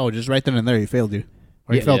 Oh, just right then and there, he failed you.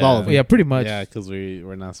 Or he failed all of them. Yeah, pretty much. Yeah, because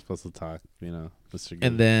we're not supposed to talk, Mr. Good.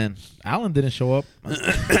 And then Alan didn't show up.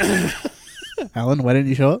 Alan, why didn't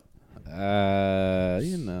you show up?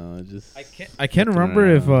 Just I can't remember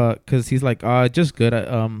if because he's like just good.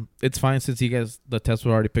 It's fine since you guys the tests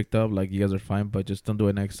were already picked up. Like you guys are fine, but just don't do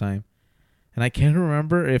it next time. And I can't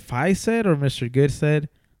remember if I said or Mr. Good said.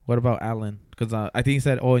 What about Alan? Because I think he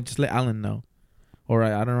said, "Oh, and just let Alan know." Or I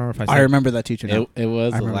don't remember if I said. I remember that teacher now. It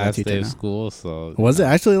was the last day of school, so was it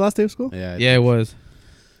actually the last day of school? Yeah, it was.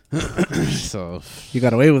 So you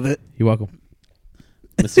got away with it. You're welcome.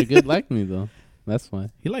 Mr. Good liked me though. That's why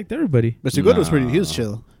he liked everybody. Mr. Good was pretty. He was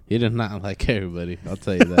chill. He did not like everybody. I'll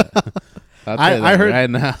tell you that. I heard right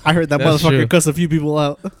now. I heard that motherfucker cuss a few people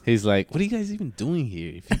out. He's like, "What are you guys even doing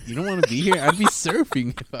here? If you don't want to be here, I'd be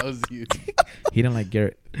surfing if I was you." He didn't like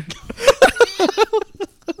Garrett.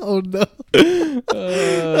 Oh no.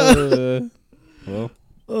 Well.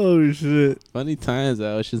 Oh shit. Funny times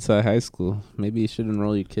at Oceanside High School. Maybe you should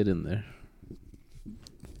enroll your kid in there.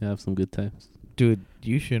 You have some good times. Dude,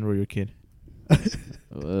 you should enroll your kid.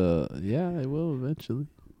 Yeah, I will eventually.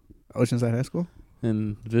 Oceanside High School?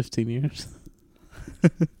 In 15 years.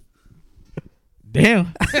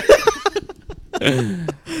 Damn.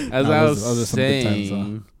 As I was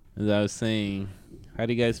saying, how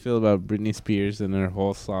do you guys feel about Britney Spears and her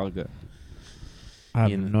whole saga? I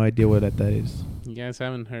have no idea what that is. You guys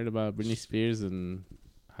haven't heard about Britney Spears and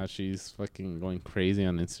how she's fucking going crazy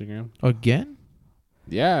on Instagram? Again?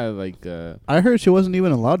 Yeah, like I heard she wasn't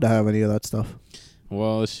even allowed to have any of that stuff.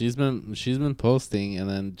 Well, she's been posting, and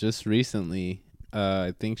then just recently,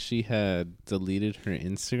 I think she had deleted her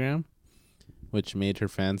Instagram, which made her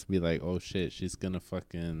fans be like, "Oh shit, she's gonna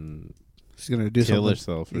do kill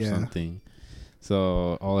herself or something."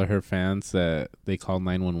 So all of her fans they called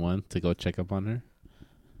 911 to go check up on her,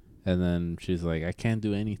 and then she's like, "I can't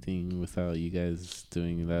do anything without you guys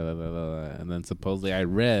doing that." And then supposedly I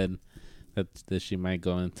read that she might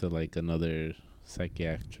go into like another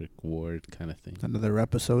psychiatric ward kind of thing. Another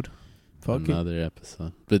episode. Another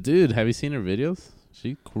episode. But dude, have you seen her videos?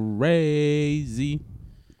 She crazy.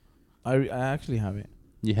 I actually haven't.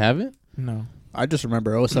 You haven't? No. I just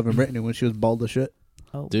remember 07 Britney when she was bald as shit.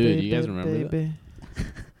 Oh, dude, baby, you guys remember that?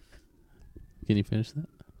 Can you finish that?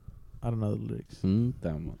 I don't know the lyrics.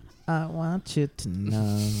 That one. I want you to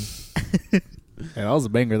know. Yeah, that was a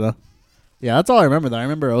banger though. Yeah, that's all I remember. Though I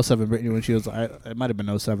remember '07 Britney when she was. It might have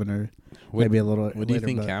been '07 or maybe a little. What do you later,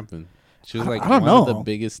 think but happened? She was like I don't one of the know.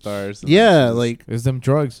 biggest stars. Yeah, like It's them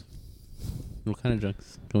drugs. what kind of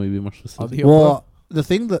drugs? Can we be more All specific? the well, above. the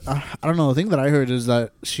thing that I don't know. The thing that I heard is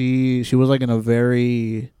that she was like in a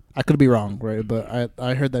very. I could be wrong, right? But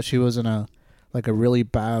I heard that she was in a like a really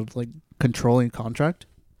bad like controlling contract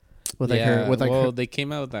with like her with like her, they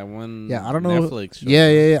came out with that one. Yeah, I don't know. Netflix show.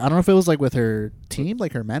 Yeah. I don't know if it was like with her team,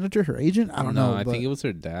 like her manager, her agent. I don't know. I but- think it was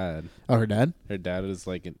her dad. Oh, her dad, Her dad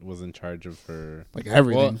was in charge of her. like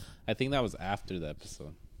everything. Well, I think that was after the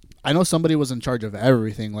episode. I know somebody was in charge of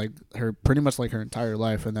everything, like her, pretty much like her entire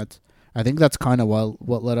life, and I think that's kind of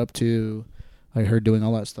what led up to, like her doing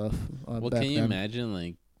all that stuff. Well, back can you then. imagine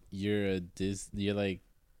like you're like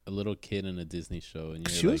a little kid in a Disney show, and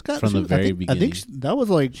She you're was like kind from the very I beginning. think that was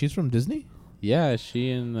like She's from Disney. Yeah,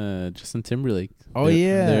 she and Justin Timberlake. Oh,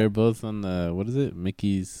 yeah. They're both on the what is it,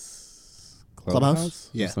 Mickey's Clubhouse?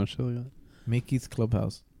 Yeah. Or some shit like that. Mickey's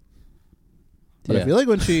Clubhouse. But I feel like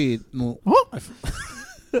when she,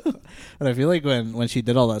 but I feel like when she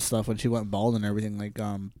did all that stuff, when she went bald and everything, like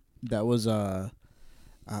that was I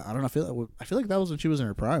don't know. I feel like that was when she was in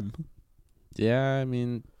her prime. Yeah, I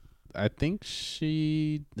mean, I think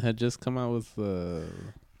she had just come out with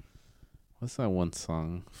what's that one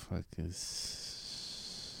song?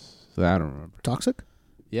 I don't remember. Toxic.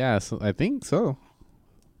 Yeah, so I think so.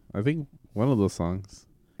 I think one of those songs.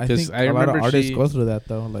 I 'Cause think I a lot of remember artists she- go through that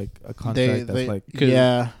though, like a contract that's like. 'Cause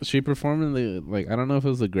yeah. She performed in the like I don't know if it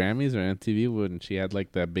was the Grammys or MTV when she had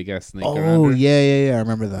like that big ass snake around Oh her. yeah. I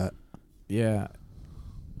remember that. Yeah,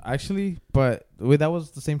 actually, but wait, that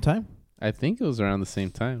was the same time. I think it was around the same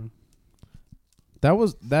time. That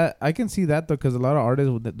was that. I can see that though, because a lot of artists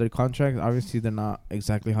with their contracts, obviously, they're not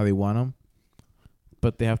exactly how they want them,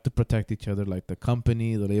 but they have to protect each other, like the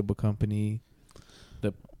company, the label company,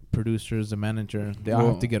 the producers, the manager. They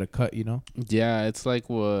all have to get a cut, you know. Yeah, it's like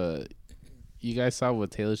what you guys saw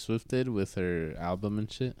what Taylor Swift did with her album and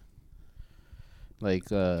shit. Like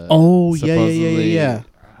Oh yeah. supposedly-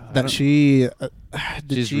 That she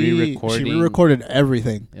She's she re-recording- re-recorded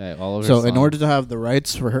everything. Yeah, all of her So songs. in order to have the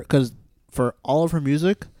rights for her, because for all of her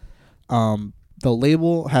music, the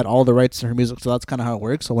label had all the rights to her music. So that's kind of how it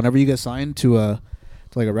works. So whenever you get signed to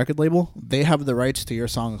like a record label, they have the rights to your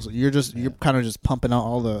songs. You're kind of just pumping out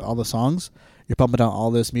all the songs. You're pumping out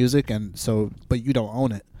all this music, and so but you don't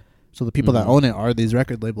own it. So the people that own it are these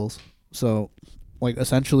record labels. So like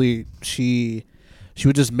essentially, she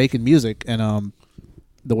was just making music, and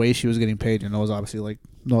the way she was getting paid, was obviously like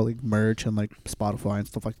like merch and like Spotify and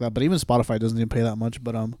stuff like that. But even Spotify doesn't even pay that much.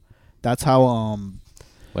 But that's how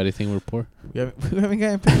Why do you think we're poor? We haven't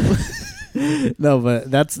gotten paid. no, but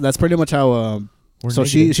that's pretty much how. We're So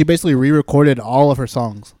negative. she basically re-recorded all of her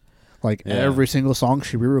songs, like Yeah. every single song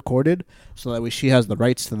she re-recorded, so that way she has the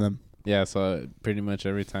rights to them. Yeah, so pretty much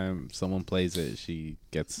every time someone plays it, she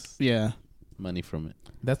gets Yeah, money from it.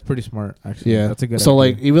 That's pretty smart, actually. yeah. That's a good. So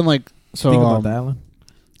idea. like even like so think about that, Alan.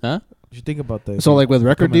 Huh? You should think about that. So like with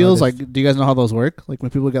record Become an deals, artist. like do you guys know how those work? Like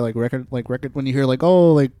when people get like record when you hear like,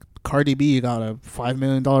 oh, like Cardi B got a $5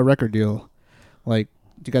 million record deal, like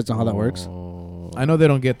do you guys know how that works? Oh. I know they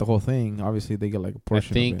don't get the whole thing. Obviously, they get like a I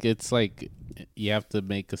portion. think of it. it's like you have to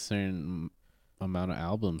make a certain amount of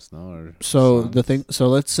albums, no? Or So songs. the thing, so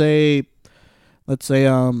let's say I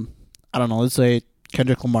don't know, let's say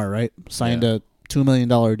Kendrick Lamar, right, signed a $2 million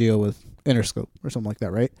deal with Interscope or something like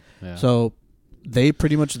that, right? Yeah. So they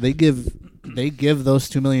pretty much they give those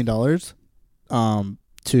 $2 million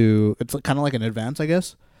to, it's kind of like an advance, I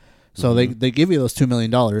guess. So Mhm. they give you those $2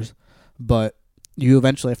 million, but you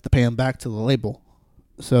eventually have to pay them back to the label.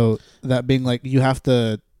 So that being like you have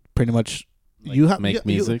to pretty much Like, you have make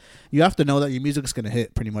music. you have to know that your music's gonna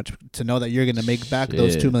hit pretty much to know that you're gonna make back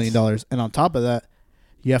those $2 Shit. million, and on top of that,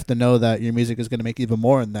 you have to know that your music is gonna make even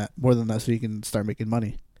more than that, so you can start making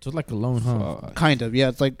money. So it's like a loan, huh? Fuck. Kind of,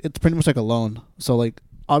 yeah. It's pretty much like a loan. So like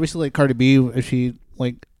obviously like Cardi B, if she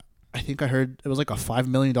like, I think I heard it was like a $5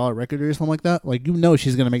 million record or something like that. Like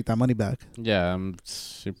she's gonna make that money back. Yeah,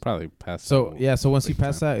 she probably passed. So yeah, so once you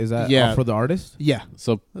pass that, is that Yeah. all for the artist? Yeah.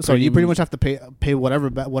 So So you pretty much have to pay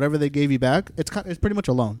whatever they gave you back. It's pretty much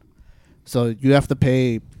a loan. So you have to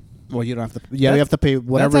pay. Well, you don't have to. Yeah, you have to pay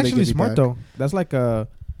whatever That's they actually give you smart back. though. That's like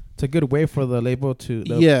it's a good way for the label to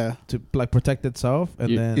Yeah. to like protect itself,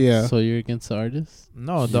 and then Yeah. So you're against the artists?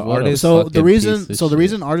 no, the What a artist. So fucking the reason piece of the shit.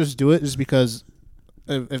 reason artists do it is because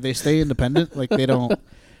if they stay independent, like they don't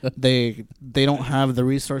they don't have the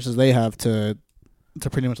resources they have to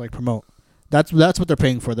pretty much like promote. That's what they're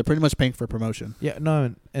paying for. They're pretty much paying for promotion. Yeah,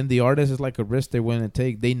 no, and the artist is like a risk they're willing to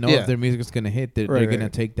take. They know Yeah. if their music is gonna hit, they're Right, gonna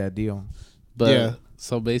right. take that deal. But Yeah.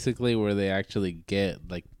 So basically, where they actually get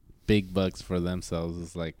like big bucks for themselves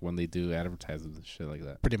is like when they do advertisements and shit like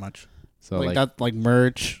that. Pretty much. So like that, like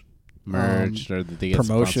merch, or that they get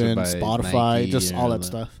promotion, sponsored by Spotify, Nike just or all that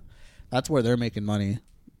stuff. That's where they're making money,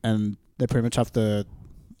 and they pretty much have to,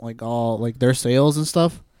 like all like their sales and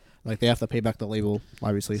stuff. Like they have to pay back the label,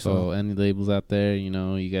 obviously. So any labels out there,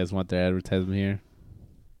 you guys want their advertisement here?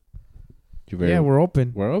 Yeah, we're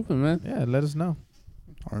open. We're open, man. Yeah, let us know.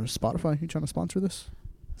 Or Spotify, you trying to sponsor this?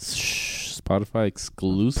 Spotify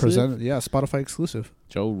exclusive. Spotify exclusive.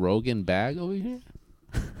 Joe Rogan bag over here.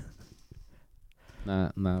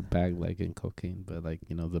 Not bag like in cocaine, but like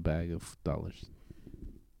the bag of dollars.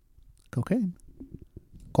 Cocaine.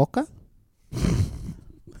 Coca.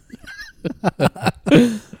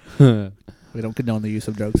 We don't condone the use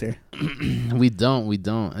of drugs here. We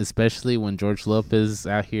don't. Especially when George Lopez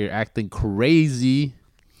out here acting crazy.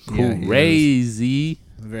 Yeah, Crazy.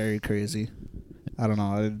 Very crazy. I don't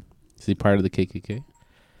know. Is he part of the KKK?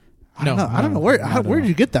 I don't know. Where did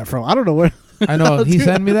you get that from? I don't know where. I know. He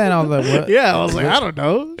sent me that and I was like, what? Yeah, I was like, I don't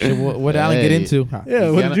know. What Alan get into?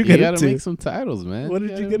 Yeah, what did you get into? You gotta make some titles, man. What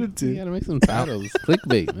did you get into? You gotta make some titles.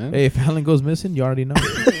 Clickbait, man. Hey, if Alan goes missing, you already know.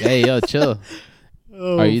 Hey, yo, chill.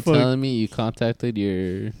 Oh, are you telling me you contacted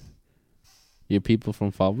your people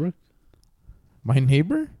from Fallbrook? My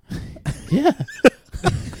neighbor? Yeah.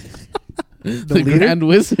 The Grand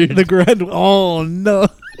Wizard. The Grand. Oh no.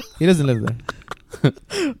 He doesn't live there.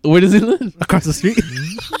 Where does he live? Across the street.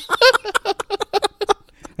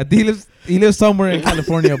 I think he lives somewhere in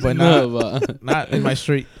California, but not in my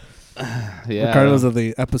street. Yeah. Ricardo's at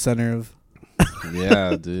the epicenter of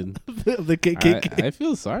yeah, dude. of the KKK. I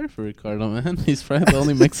feel sorry for Ricardo, man. He's probably the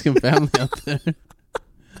only Mexican family out there.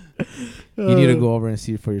 You need to go over and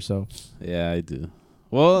see it for yourself. Yeah, I do.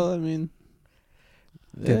 Well, I mean,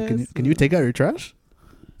 Can you take out your trash?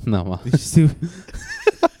 No, ma.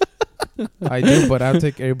 I do, but I'll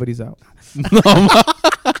take everybody's out. No, ma.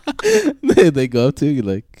 They go up to you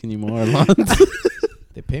like, can you mow our lawns?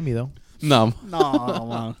 They pay me though. No,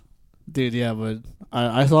 No, dude. Yeah, but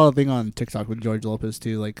I saw a thing on TikTok with George Lopez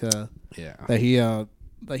too, like that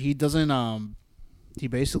he doesn't he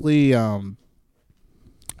basically I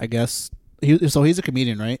guess he's a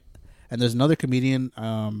comedian, right? And there's another comedian,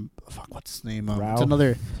 what's his name? Ralph, it's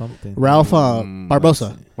another something. Ralph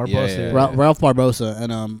Barbosa. Barbosa. Ralph Barbosa,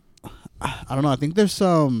 and I don't know. I think there's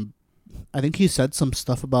I think he said some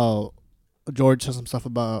stuff about George said some stuff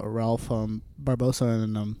about Ralph Barbosa,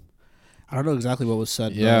 and I don't know exactly what was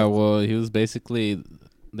said. Yeah, well, he was basically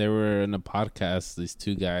they were in a podcast. These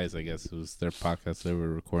two guys, I guess it was their podcast they were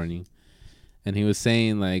recording. And he was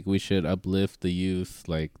saying, like, we should uplift the youth,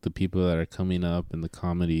 like, the people that are coming up in the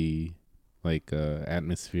comedy, like,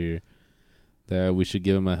 atmosphere, that we should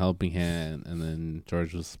give them a helping hand. And then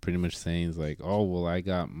George was pretty much saying, like, oh, well, I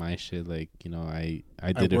got my shit, like, I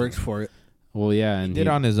did it. I worked for it. Well, yeah. And he did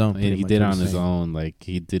on his own. He did on his own. Like,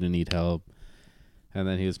 he didn't need help. And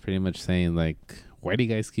then he was pretty much saying, like, why do you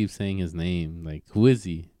guys keep saying his name? Like, who is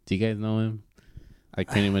he? Do you guys know him? Like,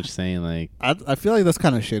 pretty much saying, like... I feel like that's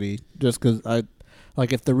kind of shitty. Just because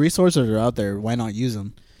like, if the resources are out there, why not use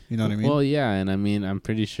them? You know what I mean? Well, yeah. And, I mean, I'm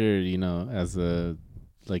pretty sure, as a,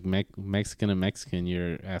 like, Mexican to Mexican,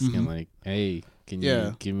 you're asking, like, hey, can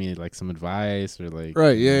you give me, like, some advice? Or, like...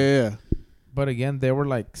 Right, yeah. But, again, they were,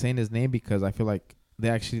 like, saying his name because I feel like they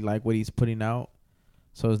actually like what he's putting out.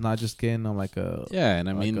 So it's not just getting him, like, a... Yeah, and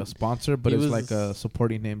I mean... a sponsor, but it's, like,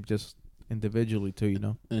 supporting him just individually,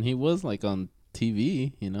 too, And he was, like, on...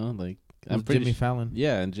 TV, like I'm Jimmy Fallon.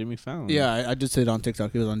 Yeah, and Jimmy Fallon. Yeah, I just said on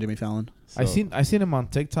TikTok he was on Jimmy Fallon. So. I seen him on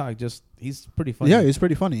TikTok. Just he's pretty funny. Yeah, he's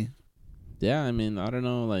pretty funny. Yeah, I mean, I don't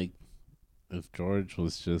know, like if George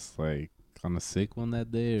was just like on a sick one that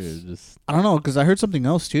day, or just I don't know, because I heard something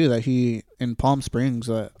else too that he in Palm Springs.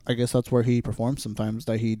 I guess that's where he performs sometimes.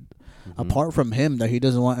 That he, apart from him, that he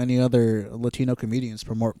doesn't want any other Latino comedians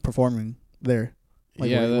performing there, like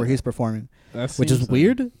where he's performing, which is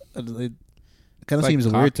weird. It kind of seems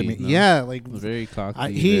weird to me. No? Yeah, like very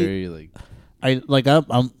cocky. Very like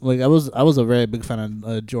I'm like I was a very big fan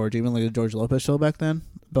of George, even like the George Lopez show back then.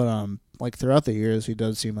 But like throughout the years, he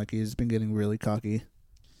does seem like he's been getting really cocky.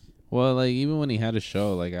 Well, like even when he had a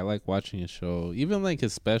show, like I like watching his show. Even like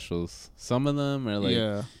his specials, some of them are like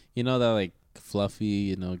that like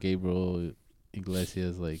fluffy, Gabriel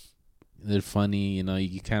Iglesias, like they're funny.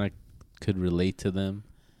 You kind of could relate to them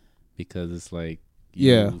because it's like.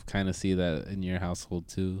 You kind of see that in your household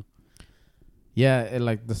too. Yeah, and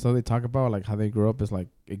like the stuff they talk about, like how they grew up, is like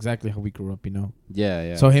exactly how we grew up,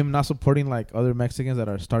 Yeah. So him not supporting like other Mexicans that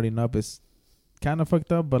are starting up is kind of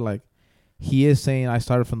fucked up, but like he is saying I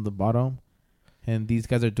started from the bottom, and these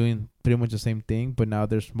guys are doing pretty much the same thing, but now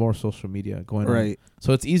there's more social media going on. Right.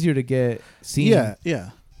 So it's easier to get seen. Yeah. Yeah.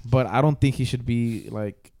 But I don't think he should be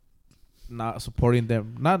like not supporting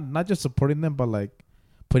them. Not just supporting them, but like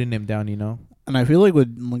putting them down. You know. And I feel like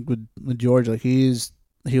with George, like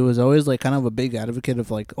he was always like kind of a big advocate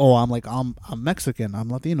of like, oh, I'm Mexican, I'm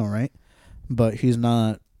Latino, right? But he's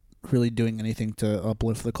not really doing anything to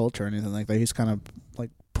uplift the culture or anything like that. He's kind of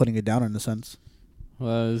like putting it down in a sense.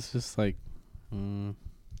 Well, it's just like, you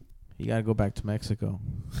gotta go back to Mexico,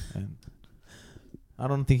 and I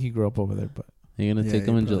don't think he grew up over there. But you're gonna take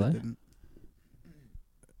him in July?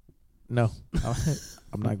 No,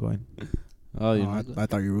 I'm not going. Oh, you're I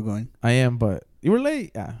thought you were going. I am, but you were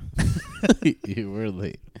late. Yeah, you were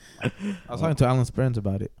late. I was talking to Alan's parents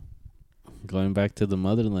about it. Going back to the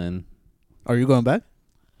motherland. Are you going back?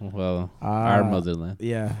 Well, our motherland.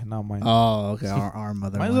 Yeah, not mine. Oh, okay. Our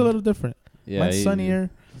motherland. Mine's a little different. Yeah, Mine's sunnier.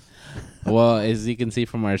 Well, as you can see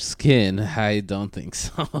from our skin, I don't think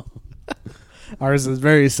so. Ours is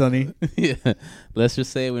very sunny. Yeah. Let's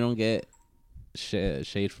just say we don't get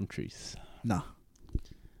shade from trees. No.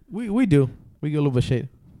 We do. We get a little bit of shade.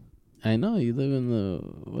 I know you live in the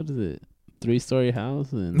what is it? 3-story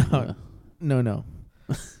house and No.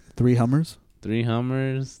 3 Hummers. 3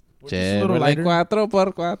 Hummers. We're just a little lighter.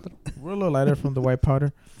 4x4. We're a little lighter from the white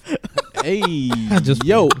powder. Hey, Just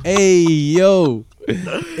yo.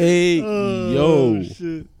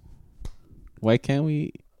 Shit. Why can't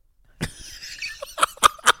we?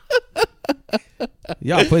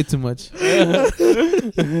 Y'all play too much. Keep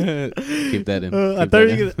that in. I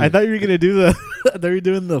thought you were gonna do the. I thought you were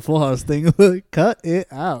doing the Full House thing. Cut it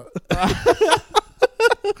out.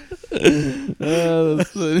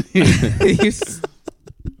 That's funny.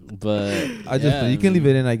 But You can leave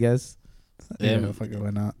it in, I guess. Yeah, fuck it,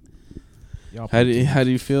 why not? How do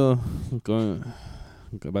you feel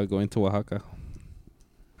about going to Oaxaca?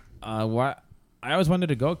 What? I always wanted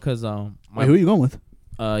to go because Wait, who are you going with?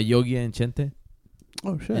 Yogi and Chente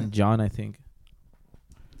Oh shit. and John, I think.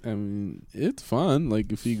 I mean, it's fun.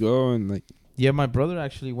 Like if you go and like. Yeah, my brother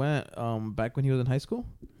actually went back when he was in high school.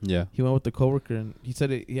 Yeah. He went with the coworker and he said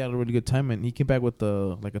he had a really good time and he came back with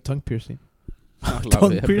like a tongue piercing.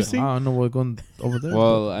 Tongue piercing? I don't know what's going over there.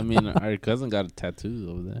 Well, I mean, our cousin got a tattoo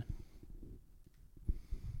over there.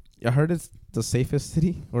 I heard it's the safest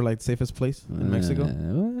city or like safest place in Mexico. I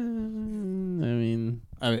mean,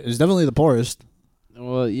 it's definitely the poorest.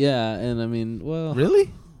 well, yeah, and I mean, well,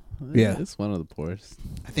 Really? Yeah. it's one of the poorest.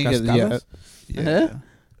 I think Cascadas? yeah.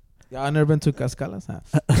 Yeah, I've never been to Cascalas. Huh?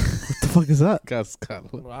 What the fuck is that?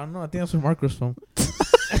 Cascada. Well, I don't know. I think that's where Marco's from.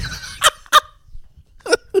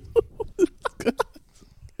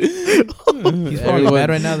 He's probably mad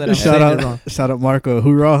right now that I'm saying it wrong. Shout out Marco.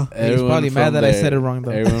 Hoorah. He's probably mad that I said it wrong,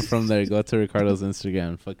 though. Everyone from there, go to Ricardo's Instagram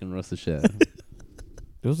and fucking roast the shit.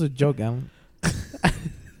 It was a joke, Alan.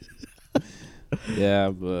 Yeah,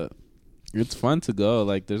 but it's fun to go.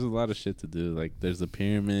 Like, there's a lot of shit to do. Like, there's the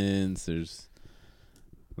pyramids. There's,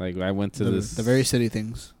 like, I went to the very city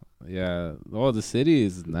things. Yeah. Oh, the city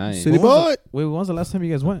is nice. City boy. Wait, when was the last time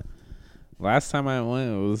you guys went? Last time I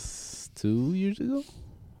went, it was 2 years ago.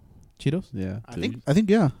 Cheetos? Yeah. I think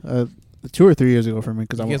yeah. 2 or 3 years ago for me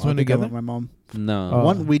because I You guys went went together with my mom.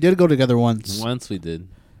 No. We did go together once. Once we did.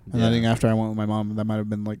 And I think after I went with my mom, that might have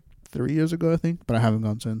been like 3 years ago, I think. But I haven't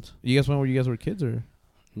gone since. You guys went where you guys were kids, or?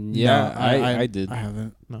 Yeah, No, I did. I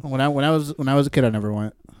haven't. No. When I was a kid, I never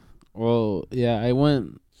went. Well, yeah, I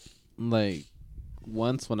went like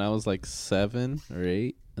once when I was like 7 or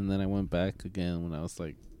 8, and then I went back again when I was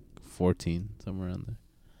like 14, somewhere around there.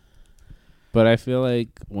 But I feel like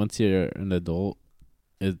once you're an adult,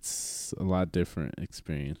 it's a lot different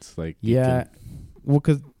experience. Like Yeah. Well,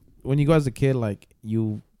 because when you go as a kid, like,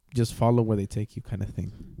 you just follow where they take you kind of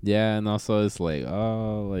thing. yeah, and also it's like,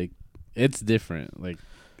 oh, like, it's different. Like,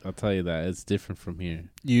 I'll tell you that. It's different from here.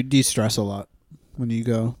 You de-stress a lot when you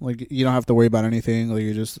go. Like, you don't have to worry about anything. Like,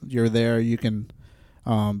 you're there. You can,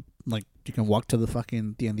 you can walk to the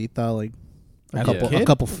fucking tiendita, like,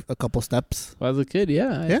 a couple steps. Well, as a kid,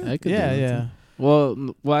 yeah. I could do that too.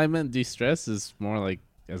 Well, I meant de-stress is more like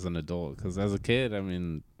as an adult. Because as a kid, I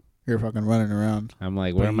mean... You're fucking running around. I'm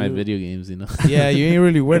like, where are my video games, you know? Yeah, you ain't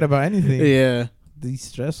really worried about anything. Yeah.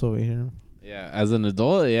 De-stress over here. Yeah, as an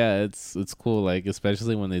adult, yeah, it's cool. Like,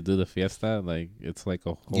 especially when they do the fiesta, like, it's like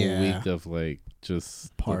a whole week of, like,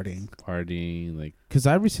 just... Partying, like... Because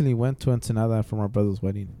I recently went to Ensenada for my brother's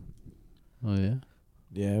wedding. Oh, yeah?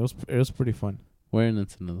 Yeah, it was pretty fun. Where in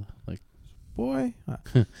Ensenada? Like... Boy.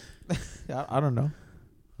 I don't know.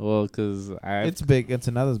 Well, because it's big.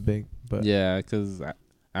 Ensenada's big. But yeah, because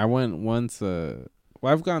I went once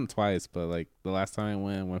Well, I've gone twice, but like the last time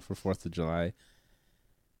I went for 4th of July.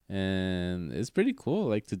 And it's pretty cool,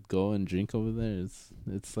 like to go and drink over there.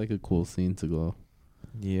 It's like a cool scene to go.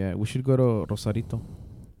 Yeah, we should go to Rosarito.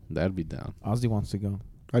 That'd be down. Ozzy wants to go.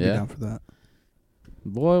 I'd be Yeah. down for that.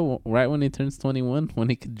 Boy, right when he turns 21, when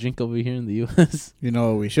he could drink over here in the U.S. You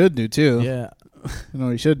know what we should do too? Yeah. You know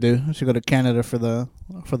what we should do? We should go to Canada for the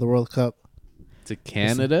World Cup. To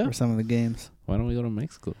Canada? For some of the games. Why don't we go to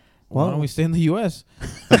Mexico? Why don't we stay in the U.S.?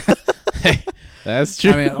 That's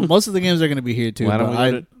true. I mean, most of the games are going to be here too. Why don't but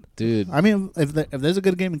we go to, dude? I mean, if there's a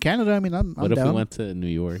good game in Canada, I mean, I'm What if down. we went to New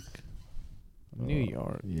York? New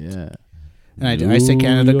York. Yeah. And I say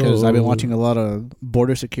Canada because I've been watching a lot of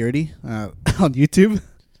border security on YouTube.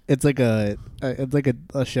 It's like a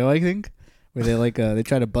show, I think, where they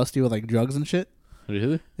try to bust you with like drugs and shit.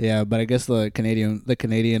 Really? Yeah, but I guess the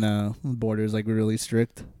Canadian border is like really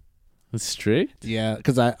strict. It's strict? Yeah,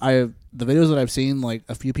 because I the videos that I've seen, like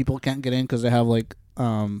a few people can't get in because they have like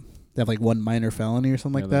one minor felony or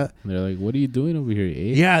something like that. They're like, what are you doing over here,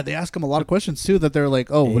 eh? Yeah, they ask them a lot of questions too. That they're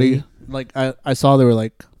like, oh, what are you like? I saw they were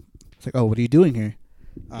like, it's like, oh, what are you doing here?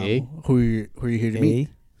 Who are you here to meet?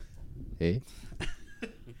 Eh?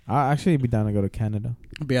 I'll actually be down to go to Canada.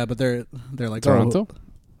 But yeah, but they're like Toronto?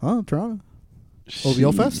 Oh, Toronto.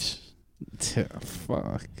 OVO Fest?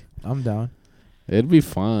 Fuck. I'm down. It'd be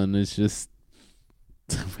fun. It's just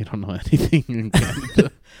we don't know anything in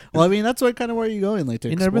Canada. Well, I mean, that's what kind of where you're going, like to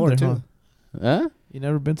You never explore been there, too. Huh? You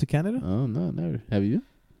never been to Canada? Oh no, never. Have you?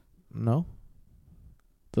 No.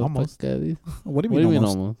 The Almost. fuck out of you? What do you What do mean you mean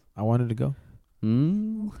almost? almost? I wanted to go.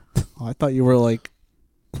 Oh, I thought you were like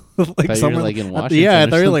like Thought you were, someone like, in Washington Yeah, I or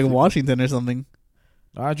thought you were like something. Washington or something.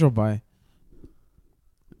 I drove by.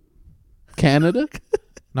 Canada?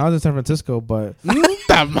 Now I was in San Francisco, but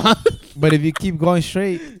Tama. but if you keep going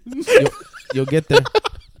straight, you'll get there.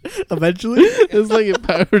 Eventually, It's like if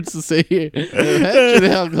I were to say here, eventually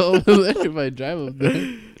I'll go over there if I drive up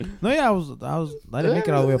there. No, yeah, I didn't make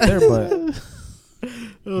it all the way up there, but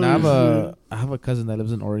no, I have a cousin that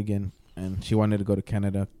lives in Oregon, and she wanted to go to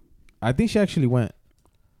Canada. I think she actually went.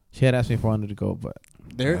 She had asked me if I wanted to go, but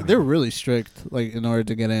they're really strict, like in order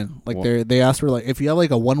to get in. Like Well- they ask for like if you have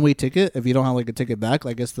like a one-way ticket, if you don't have like a ticket back,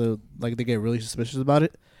 I guess they get really suspicious about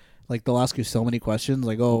it. Like they'll ask you so many questions,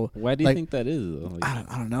 like Why do you like, think that is though? Like,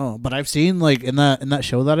 I don't know, but I've seen like in that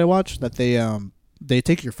show that I watched that they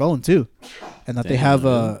take your phone too, and that they have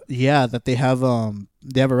they have a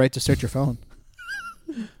right to search your phone.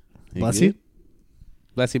 Bless you.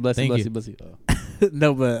 Bless you, bless you, Thank bless you. you, bless you. Oh.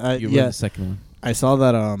 No, but you read the second one. I saw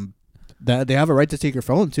that that they have a right to take your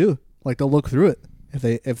phone too. Like they'll look through it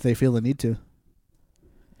if they feel the need to.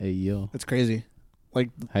 Hey yo, It's crazy. Like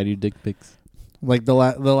how do you dick pics? the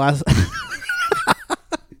last.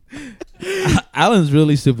 Alan's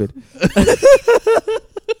really stupid.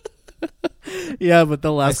 Yeah, but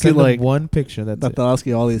they'll I ask you sent him like one picture. That's that it. they'll ask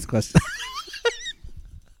you all these questions.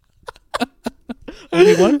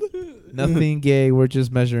 Only one? Nothing gay. We're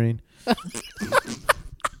just measuring.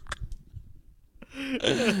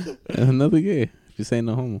 Another gay. If you say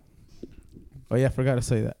no homo. Oh yeah, I forgot to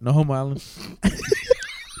say that. No homo, Alan.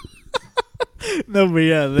 No, but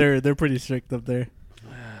yeah, they're pretty strict up there.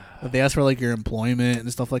 But they ask for like your employment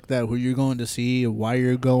and stuff like that, who you're going to see, why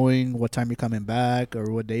you're going, what time you're coming back,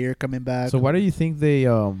 or what day you're coming back. So why do you think they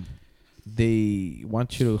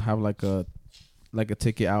want you to have like a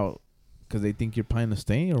ticket out because they think you're planning to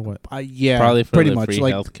stay or what? Yeah, Probably for pretty the much free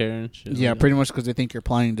like healthcare and shit. yeah, like pretty much because they think you're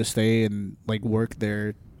planning to stay and like work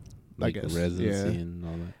there. that. Like I guess. residency Yeah. and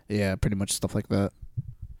all that. Yeah, pretty much stuff like that.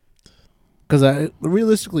 Because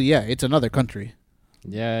realistically, yeah, it's another country.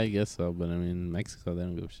 Yeah, I guess so. But I mean, Mexico, they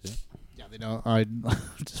don't give a shit. Yeah, they don't. I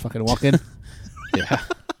just fucking walk in. Yeah.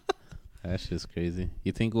 That's just crazy.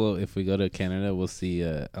 You think if we go to Canada, we'll see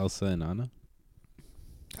Elsa and Anna?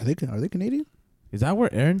 Are they Canadian? Is that where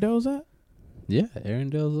Arendale's at? Yeah,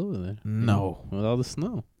 Arendale's over there. No. With all the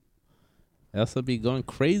snow. Elsa be going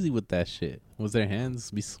crazy with that shit. Was their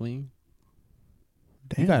hands be swinging?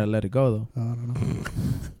 You gotta let it go though. I don't know.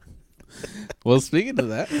 Well, speaking of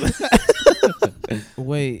that,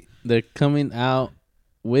 Wait, they're coming out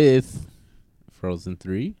with Frozen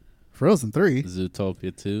 3, Frozen 3.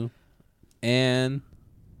 Zootopia 2, and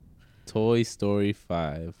Toy Story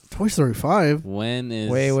 5. Toy Story 5. When is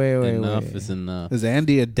Wait, enough wait. is enough? Is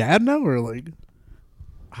Andy a dad now or like?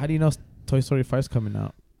 how do you know Toy Story 5's coming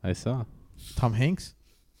out? I saw. Tom Hanks?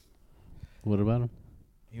 What about him?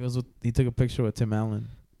 He took a picture with Tim Allen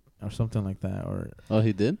or something like that, Oh,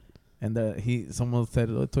 he did? and someone said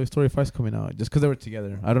Toy Story 5's coming out just because they were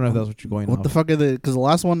together. I don't know if that's what you're going. What off. the fuck are they? Because the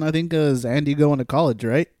last one I think is Andy going to college,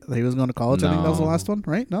 right? He was going to college. I think that was the No. last one,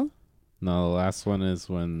 right? No. No, the last one is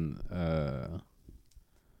when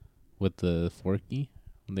with the Forky,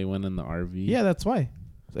 when they went in the RV. Yeah, that's why.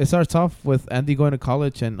 It starts off with Andy going to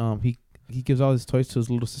college, and he gives all his toys to his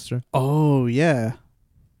little sister. Oh yeah.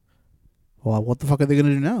 Well, what the fuck are they gonna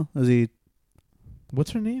do now?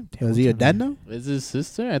 What's her name? Is he a dad now? Is his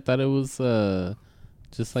sister? I thought it was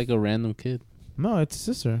just like a random kid. No, it's his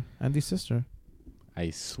sister. Andy's sister. I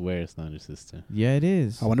swear it's not his sister. Yeah, it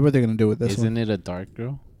is. I wonder what they're gonna do with this Isn't one. it a dark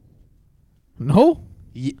girl? No.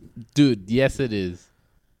 Dude, yes it is.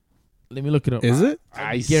 Let me look it up. Is it?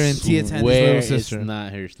 I guarantee it's Andy's swear little sister. It's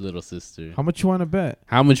not her little sister. How much you want to bet?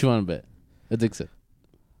 How much you want to bet? A Dixon.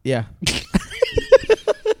 Yeah.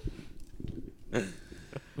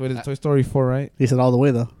 What is it, Toy Story 4, right? He said all the way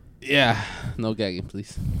though. Yeah. No gagging,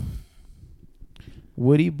 please.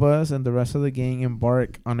 Woody, Buzz, and the rest of the gang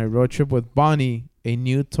embark on a road trip with Bonnie, a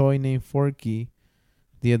new toy named Forky.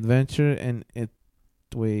 The adventure and it...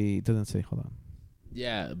 Wait, it doesn't say. Hold on.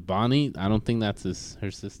 Yeah, Bonnie, I don't think that's her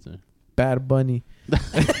sister. Bad Bunny.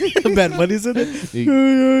 Bad Bunny's in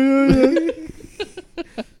it.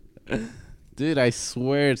 Dude, I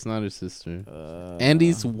swear it's not her sister.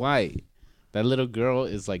 Andy's white. That little girl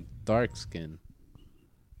is like dark skin.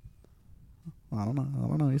 I don't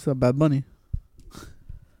know. He said Bad Bunny.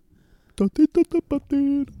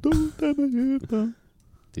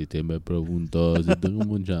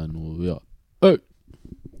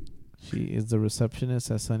 She is the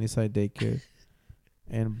receptionist at Sunnyside Daycare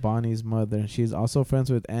and Bonnie's mother. She's also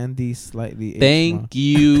friends with Andy's slightly aged mom. Thank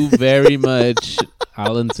you very much.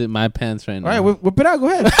 I'll unzip my pants right now. All right, whip it out. Go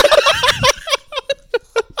ahead.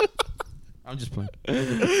 I'm just playing.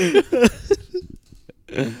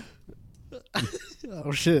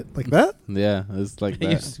 Oh shit! Like that? Yeah, it's like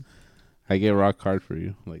that. I get rock hard for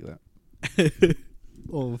you like that.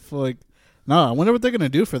 Oh fuck! No, I wonder what they're gonna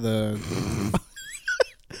do for the.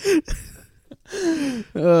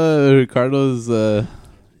 Ricardo's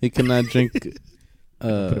he cannot drink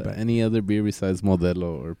any other beer besides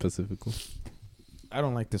Modelo or Pacifico. I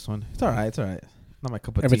don't like this one. It's all right. It's all right. Not my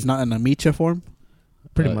cup of If tea. it's not in a micha form,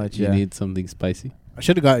 Pretty much, You yeah. need something spicy. I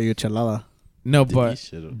should have got you chelada. No, Dude, you but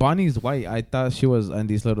should've. Bonnie's white. I thought she was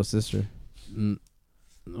Andy's little sister.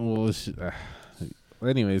 Well,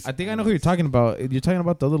 anyways, I think I know who you're talking about. You're talking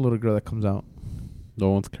about the other little girl that comes out. the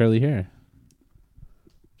one with curly hair.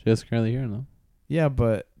 She has curly hair, no? Yeah,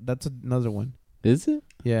 but that's another one. Is it?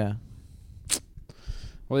 Yeah.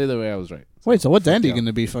 Well, either way, I was right. Wait, so what's Fuck Andy yeah.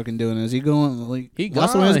 gonna be fucking doing? Is he going like? He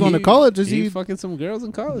last gone. time he was going to He- college. Is he he? fucking some girls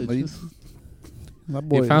in college? Like, that He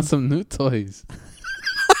boy. found some new toys.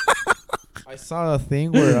 I saw a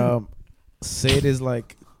thing where Sid is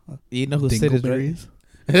like, you know who Sid is, right?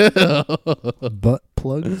 Dingleberries? Butt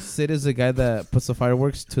plug. Sid is the guy that puts the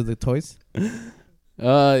fireworks to the toys.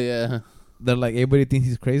 Oh, yeah. They're like, everybody thinks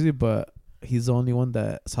he's crazy, but he's the only one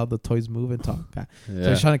that saw the toys move and talk. So Yeah.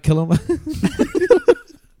 he's trying to kill him.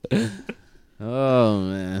 Oh,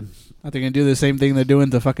 man. Are they gonna do the same thing they're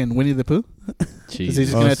doing to fucking Winnie the Pooh? Is he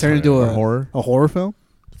just gonna turn into a horror. horror film?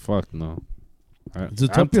 Fuck no. I'm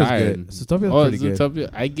Zootopia's tired. good. Zootopia's pretty good. Zootopia.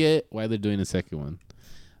 I get why they're doing a second one.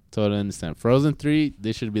 Totally understand. Frozen 3,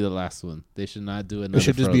 they should be the last one. They should not do another It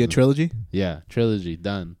should just be a Frozen. trilogy. Yeah, trilogy,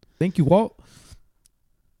 done. Thank you, Walt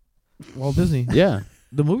Disney. Yeah.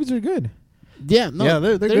 The movies are good. Yeah, no. Yeah,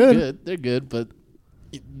 they're good. They're good, but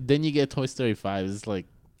then you get Toy Story 5. It's like,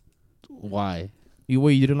 why? You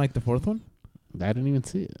didn't like the fourth one? I didn't even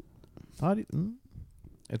see it.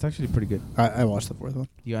 It's actually pretty good. I watched the fourth one.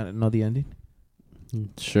 You gotta know the ending.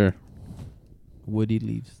 Sure. Woody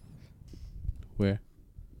leaves. Where?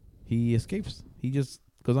 He escapes. He just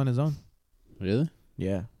goes on his own. Really?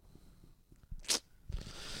 Yeah.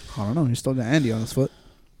 I don't know. He still got Andy on his foot.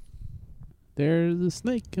 There's a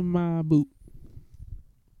snake in my boot.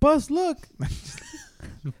 Buzz, look.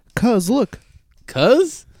 Cuz look.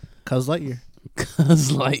 Cuz Lightyear.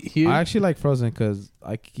 Cuz Lightyear. I actually like Frozen because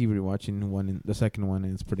I keep rewatching the second one,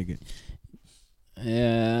 and it's pretty good.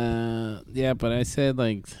 Yeah, but I said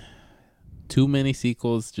like too many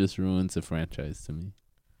sequels just ruins the franchise to me.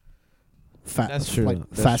 That's true. Like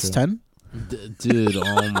That's Fast true. 10. Dude,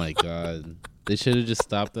 oh my god, they should have just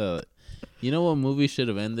stopped the. You know what movie should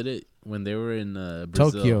have ended it when they were in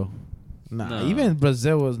Brazil? Tokyo. Nah, No. even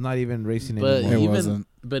Brazil was not even racing But anymore. It even wasn't.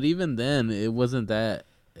 but even then, it wasn't that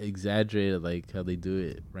exaggerated like how they do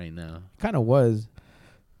it right now. Kind of was.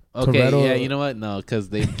 Okay, Toretto- yeah, you know what? No, because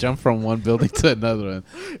they jump from one building to another one.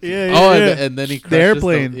 Yeah, Oh, and then he crushes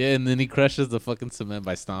airplane. and then he crushes the fucking cement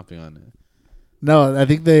by stomping on it. No, I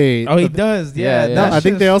think they. Oh, he does. Yeah. Yeah, No, that I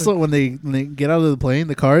think shit's they also when they get out of the plane,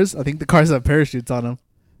 the cars. I think the cars have parachutes on them.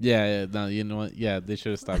 Yeah, no, you know what? Yeah, they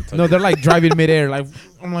should have stopped talking. No, they're like driving midair. Like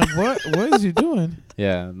I'm like, what? What is he doing?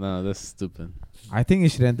 Yeah, no, that's stupid. I think it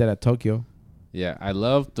should end that at Tokyo. Yeah, I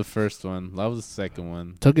loved the first one. Love the second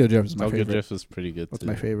one. Tokyo Drift is my Tokyo favorite. Drift was pretty good That's too.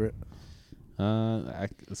 my favorite.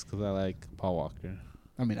 It's because I like Paul Walker.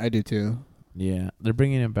 I mean, I do too. Yeah, they're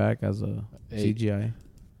bringing him back as a Hey. CGI.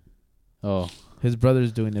 Oh, His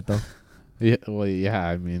brother's doing it though. yeah. Well, yeah.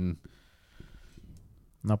 I mean,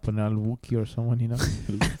 Not putting out Wookiee or someone, you know.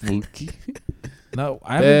 Wookie. No,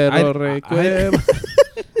 I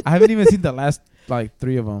haven't even seen the last like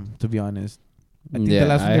 3 of them, to be honest. I think the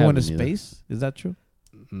last one they went to space. Is that true?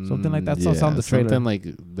 Something like that. Yeah, Saw on the trailer. something like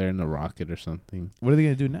they're in a rocket or something. What are they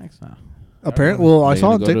gonna do next now? Apparently, well, I They're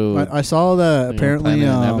saw gonna go to- I saw that apparently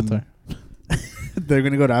Avatar. they're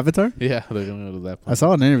gonna go to Avatar. Yeah, they're gonna go to that. I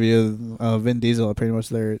saw an interview of Vin Diesel. Pretty much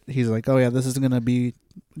there, he's like, "Oh yeah, this is gonna be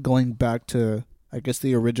going back to, I guess,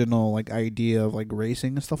 the original like idea of like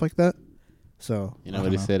racing and stuff like that." So You know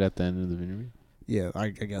what he said at the end of the interview? Yeah, I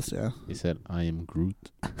guess yeah. He said, "I am Groot."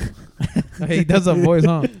 He does a voice,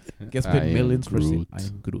 huh? Gets I paid am millions for saying, Groot. I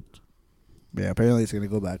am Groot. Yeah, apparently it's gonna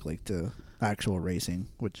go back like to actual racing,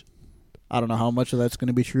 which I don't know how much of that's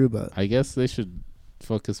gonna be true, but I guess they should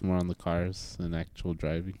focus more on the cars and actual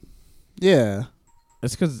driving. yeah.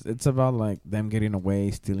 It's because it's about like them getting away,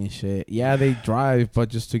 stealing shit. Yeah, they drive, but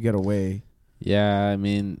just to get away. Yeah, I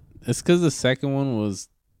mean, it's because the second one was,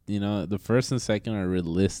 the first and second are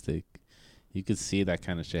realistic. You could see that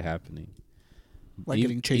kind of shit happening. Like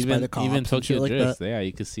getting chased by the cops Even and Tokyo shit like Drift, that. yeah,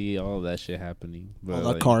 you could see all of that shit happening. But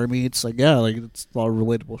All the car meets, like it's all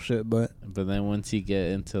relatable shit, but then once you get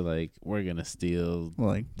into like, we're gonna steal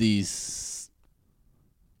like these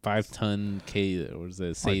 5-ton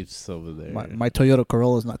safes over there. my Toyota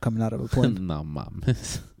Corolla is not coming out of a plane. No, mom.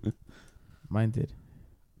 Mine did.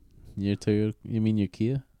 Your Toyota? You mean your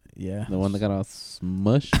Kia? Yeah. The one that got all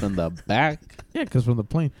smushed on the back? Yeah, because from the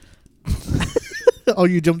plane. Oh,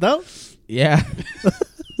 you jumped out? Yeah.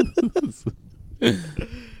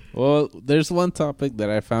 Well, there's one topic that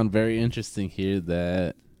I found very interesting here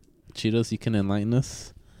that, Cheetos, you can enlighten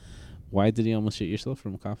us. Why did you almost shit yourself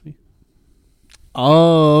from coffee?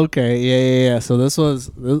 Oh, okay. Yeah. So this was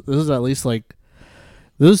at least like,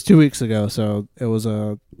 this was 2 weeks ago. So it was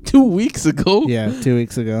 2 weeks ago? yeah, 2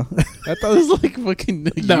 weeks ago. I thought it was like fucking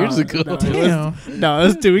years ago. No, Damn. no, it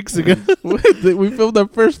was 2 weeks ago. We filmed our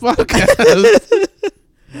first podcast.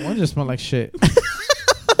 No one just smelled like shit.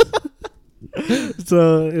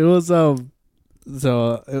 So it was so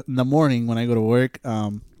in the morning when I go to work,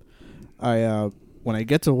 I when I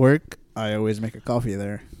get to work, I always make a coffee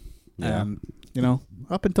there. Yeah. And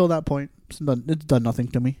up until that point, it's done nothing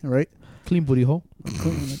to me, right? Clean booty hole.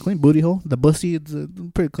 Clean booty hole. The bussy, it's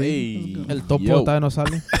pretty clean. Hey. El topo Yo. todavía no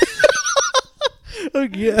sale.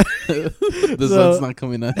 Yeah. The So- sun's not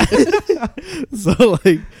coming out. So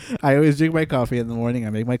like, I always drink my coffee in the morning. I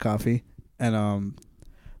make my coffee, and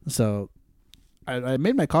so I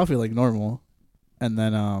made my coffee like normal, and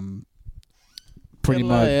then pretty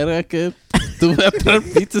much Tú me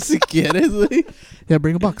atrapitas si quieres, güey. yeah,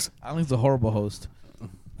 bring a box. Alan's a horrible host.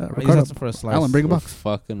 He's Ricardo, asking for a slice. Alan, bring a We're box.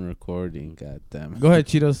 fucking recording, goddamn. Go ahead,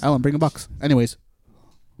 Cheetos. Alan, bring a box. Anyways,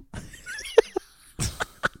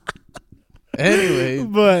 Anyway,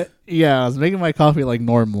 but yeah, I was making my coffee like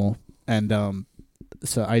normal, and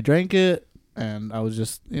so I drank it, and I was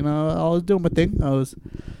just I was doing my thing. I was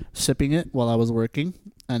sipping it while I was working,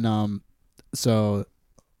 and so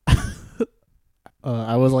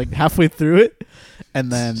I was like halfway through it,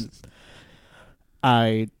 and then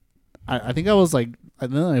I think I was like,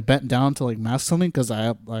 and then I bent down to like mask something because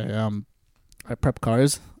I prep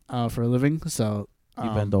cars for a living, so You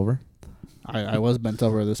bend over. I was bent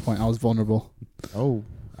over at this point. I was vulnerable. Oh.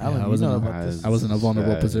 Yeah, Alan, I was you in know a- about this. I was in a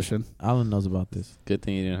vulnerable Sad. position. Alan knows about this. good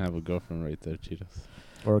thing you didn't have a girlfriend right there, Cheetos.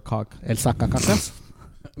 Or a cock. El sacacacas.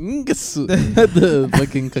 The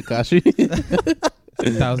fucking Kakashi.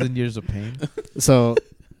 1,000 years of pain. So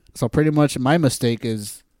pretty much my mistake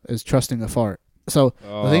is trusting a fart. So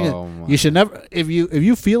the thing is, you should never, if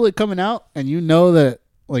you feel it coming out and you know that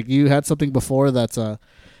like you had something before that's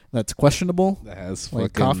questionable, that has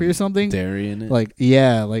like fucking coffee or something, dairy in it. like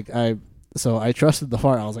yeah, like I trusted the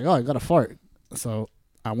fart. I was like, oh, I got a fart, so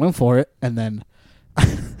I went for it, and then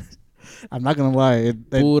I'm not gonna lie,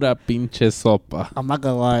 Pura pinche sopa. I'm not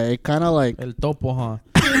gonna lie, it kind of like El topo, huh?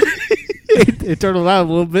 it turned around a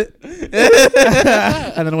little bit,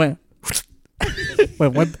 and then it went.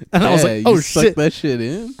 And I was like, "Oh you shit!" sucked that shit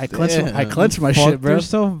in. I clenched my Fucked shit, bro.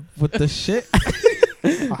 yourself with the shit.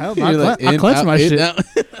 I You're like, clenched in, my out, in, shit.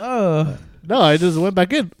 out. No, I just went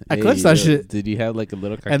back in. I clenched that shit. Did you have like a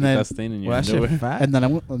little And then- caquita stain in your Well, that shit underwear? fat. And then I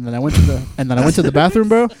went to the bathroom,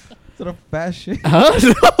 bro. Sort of fat shit. Huh?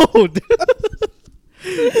 No, dude.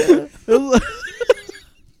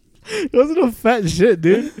 It wasn't a fat shit,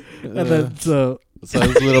 dude. And then So it's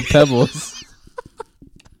little pebbles.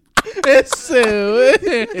 If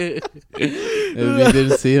you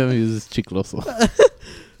didn't see him, he was chicloso.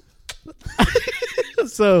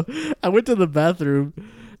 So I went to the bathroom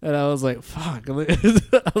and I was like, fuck, I need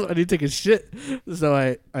to take a shit. So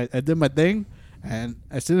I did my thing, and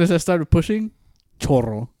as soon as I started pushing,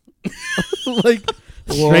 chorro. Like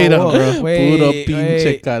straight up, bro. Puro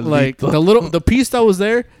pinche caldito. Like the piece that was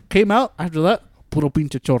there came out after that, puro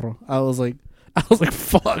pinche chorro. I was like,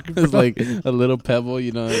 fuck. Bro. It's like a little pebble,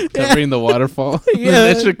 covering the waterfall. Yeah.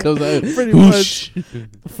 That shit comes out. Pretty Whoosh. much.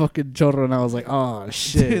 Fucking chorro, and I was like, oh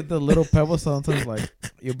shit. Dude, the little pebble sometimes like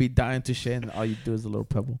you'll be dying to shit and all you do is a little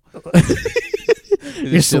pebble.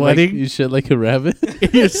 You're sweating. You shit like a rabbit.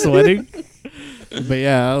 You're sweating. But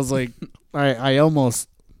yeah, I was like, I almost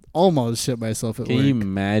shit myself at Can work. you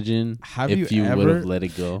imagine Have if you you would have ever- let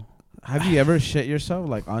it go? Have you ever shit yourself?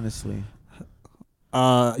 Like honestly.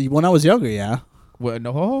 When I was younger, yeah. Well,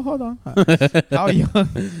 no, hold on. How young?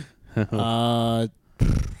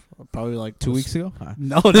 Probably like 2 weeks ago.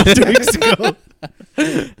 No, not 2 weeks ago.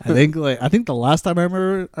 I think the last time I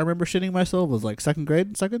remember shitting myself was like third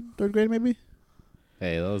grade maybe.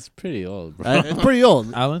 Hey, that was pretty old, bro. It's pretty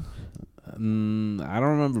old. Alan, I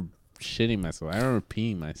don't remember shitting myself. I remember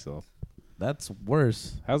peeing myself. that's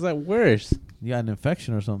worse. How's that worse? You got an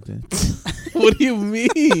infection or something. What do you mean?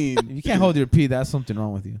 If you can't hold your pee, that's something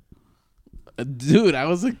wrong with you. Dude, I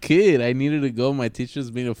was a kid. I needed to go. My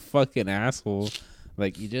teacher's being a fucking asshole.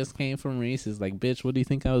 Like, you just came from recess. Like, bitch, what do you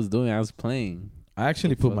think I was doing? I was playing. I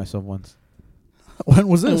actually pooped myself once. When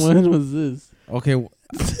was this? When was this? Okay,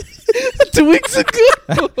 2 weeks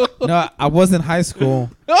ago. no, I was in high school.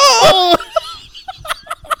 Oh!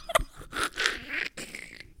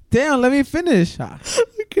 Damn, let me finish.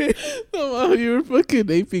 Okay. No, you were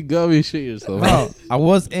fucking AP gummy shit yourself. No, I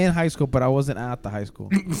was in high school, but I wasn't at the high school.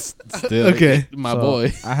 Still, Okay. my So,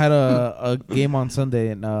 boy. I had a game on Sunday,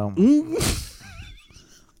 and damn,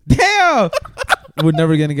 we're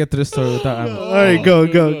never gonna get to this story without. All right, go.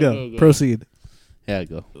 go. Proceed. Yeah,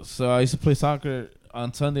 go. So I used to play soccer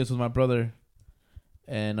on Sundays with my brother,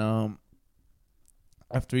 and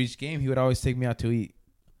after each game, he would always take me out to eat,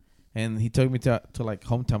 and he took me to like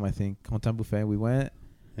hometown, I think, hometown buffet. We went,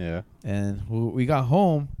 Yeah. and we got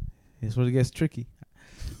home. Here's where it gets tricky.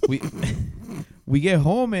 We get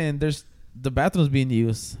home and there's the bathrooms being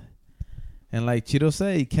used, and like Chito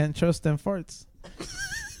said, you can't trust them farts.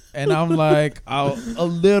 And I'm like, a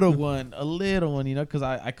little one, because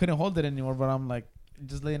I couldn't hold it anymore. But I'm like,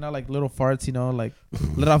 just laying out like little farts, like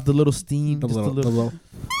let off the little steam, The just a little. little.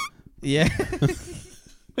 Yeah.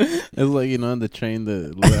 It's like, on the train,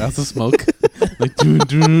 the let out the smoke. Like,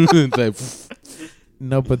 it's like,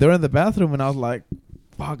 No, but they're in the bathroom, and I was like,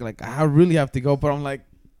 fuck, like I really have to go. But I'm like,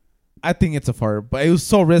 I think it's a fart. But it was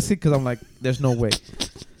so risky because I'm like, there's no way.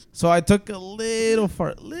 So I took a little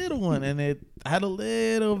fart, little one, and it had a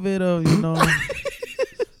little bit of, what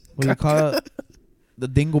do you call it? The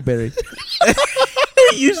dingleberry.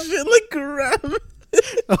 you shit like a rabbit.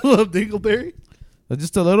 I love Dingleberry.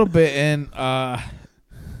 Just a little bit, and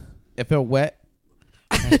it felt wet.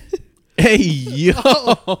 Hey, yo.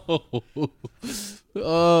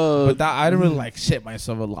 Oh, But that I didn't really like shit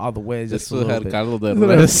myself all the way. Just this a one little had bit. Carlos de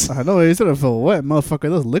Res. I know he said it felt wet, motherfucker.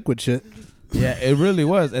 That was liquid shit. Yeah, it really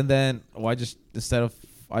was. And then I just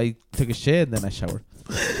I took a shit and then I showered.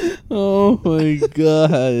 Oh my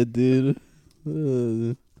god, dude.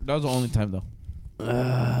 That was the only time though.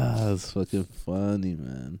 That's fucking funny,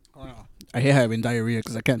 man. I hate having diarrhea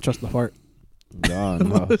because I can't trust the fart. No,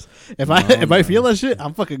 no. If I feel that shit,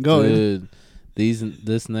 I'm fucking going. Dude,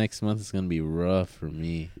 this next month is gonna be rough for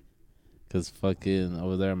me, cause fucking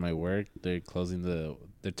over there at my work, they're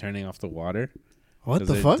turning off the water. What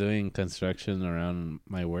the they're fuck? doing construction around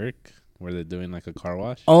my work where they're doing like a car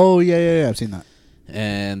wash. Oh yeah. I've seen that.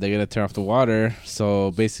 And they're gonna turn off the water,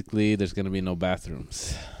 so basically there's gonna be no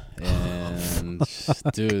bathrooms. And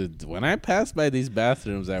dude, when I pass by these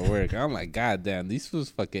bathrooms at work, I'm like, god damn, these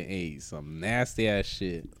fools fucking ate some nasty ass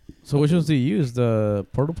shit. So which ones do you use? The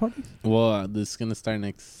porta potties? Well, this is gonna start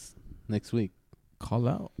next week. Call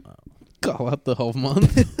out. Call out the whole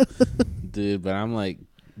month. Dude, but I'm like,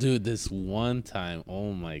 dude, this one time,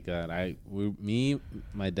 oh my god, me,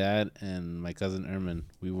 my dad, and my cousin Ermin,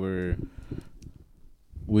 we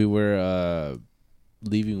were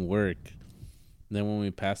leaving work. Then when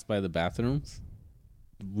we passed by the bathrooms,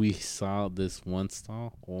 we saw this one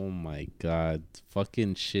stall. Oh my god,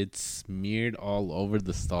 fucking shit smeared all over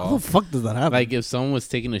the How stall. the fuck does that happen? Like if someone was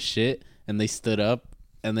taking a shit and they stood up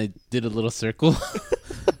and they did a little circle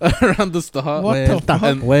around the stall. What the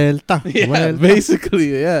fuck? Vuelta, Yeah, vuelta.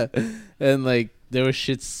 basically, yeah. And like there was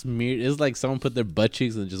shit smeared. It was like someone put their butt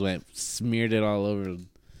cheeks and just went smeared it all over.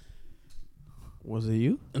 Was it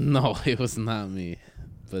you? No, it was not me.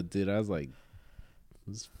 But dude, I was like,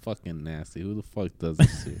 this is fucking nasty. Who the fuck does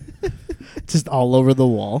this shit? Just all over the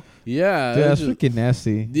wall. Yeah, Dude, it was that's just- freaking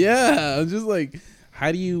nasty. yeah. I'm just like,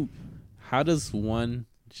 how does one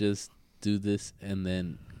just do this and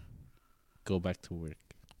then go back to work?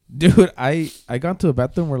 Dude, I got to a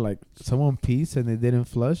bathroom where like someone pees and they didn't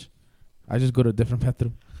flush. I just go to a different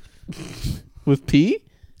bathroom. With pee?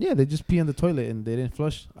 Yeah, they just pee on the toilet and they didn't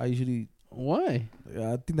flush. I usually, Why?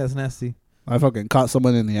 I think that's nasty. I fucking caught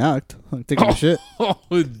someone in the act, like taking a shit. Oh,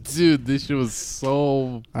 dude, this shit was so.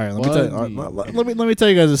 All right, let me tell you. funny. Let me tell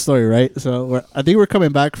you guys a story, right? So I think we're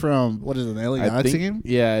coming back from what is it, an LA Galaxy game?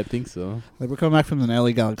 Yeah, I think so. Like we're coming back from an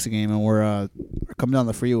LA Galaxy game, and we're coming down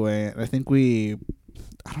the freeway. And I think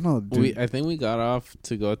I don't know. Dude, I think we got off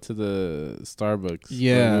to go to the Starbucks.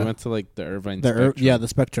 Yeah. we went to like the Irvine. Spectrum. the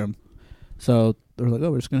Spectrum. So we're like,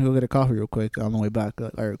 oh, we're just gonna go get a coffee real quick on the way back.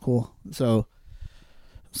 Like, all right, cool. So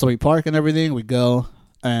we park and everything. We go,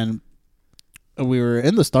 and we were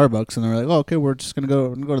in the Starbucks, and they're like, oh, okay, we're gonna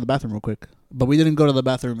go to the bathroom real quick. But we didn't go to the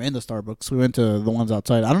bathroom in the Starbucks. We went to the ones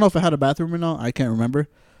outside. I don't know if it had a bathroom or not. I can't remember.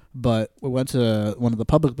 But we went to one of the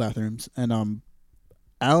public bathrooms, and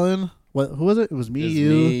Alan. Who was it? It was me, It's you.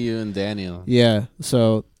 me, you, and Daniel. Yeah.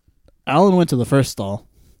 So Alan went to the first stall,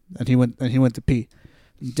 and he went to pee.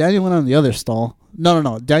 Daniel went on the other stall.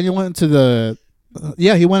 No. Daniel went to the.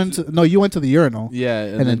 He went into. No, you went to the urinal. Yeah,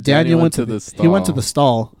 And then Daniel went to the stall. He went to the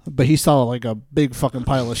stall, but he saw like a big fucking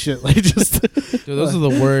pile of shit, like just Dude, those are the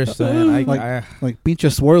worst, man. like pincha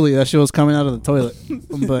swirly. That shit was coming out of the toilet.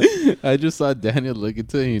 But I just saw Daniel look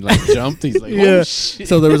into it. And he like jumped. He's like, Yeah. oh shit.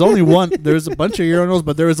 so there was only one. There was a bunch of urinals,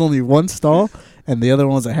 but there was only one stall, and the other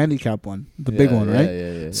one was a handicap one, the big one, right?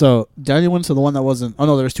 Yeah. So Daniel went to the one that wasn't. Oh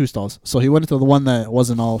no, there was two stalls. So he went into the one that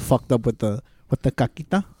wasn't all fucked up with the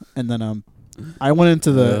caquita, and then I went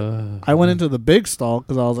into the big stall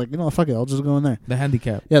because I was like, fuck it, I'll just go in there. the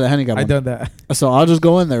handicap. Yeah, the handicap I one. done that. So I'll just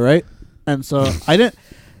go in there, right? And so I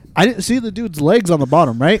didn't see the dude's legs on the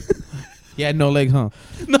bottom, right? He had no legs, huh?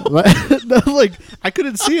 No, like I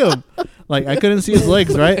couldn't see him. Like I couldn't see his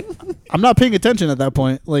legs, right? I'm not paying attention at that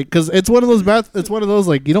point, like because it's one of those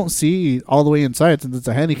like you don't see all the way inside since it's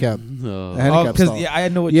a handicap. No. A handicap because stall. I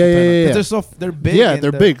know what Yeah, you're talking yeah, about. yeah. 'Cause they're big. Yeah, and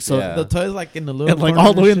they're the- big. So Yeah. The toilet's like in the little and like corner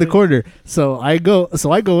all the way in the shit. corner. So I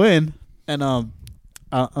go in and I'm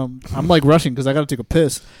like rushing because I gotta take a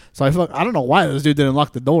piss. So I don't know why this dude didn't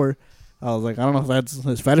lock the door. I was like, I don't know if that's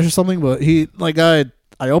his fetish or something, but he like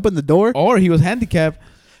I opened the door. Or he was handicapped.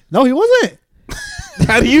 No, he wasn't.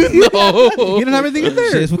 How do you know? He didn't have anything in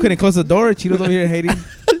there. Shit, we couldn't close the door. Chilo's over here hating.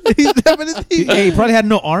 He didn't have anything. Hey, he probably had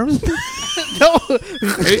no arms. No,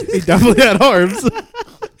 he definitely had arms.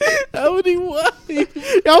 How would he wipe?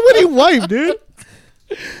 How would he wipe, dude?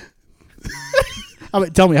 I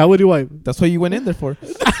mean, tell me, how would he wipe? That's what you went in there for.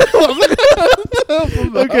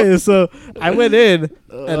 Okay, so I went in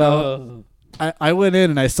and I went in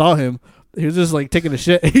and I saw him. He was just like taking a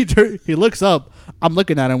shit. He looks up. I'm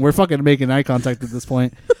looking at him. We're fucking making eye contact at this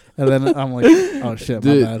point. And then I'm like, oh shit,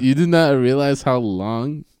 my Dude, bad. you did not realize how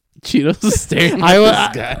long Cheetos was staring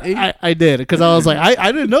at this guy. I did because I was like,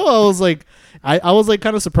 I didn't know. I was like, I was like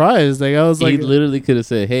kind of surprised. Like I was He like, literally could have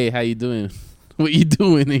said, "Hey, how you doing? What you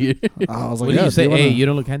doing here?" I was like, What did yeah, you say? do you Hey, wanna-" you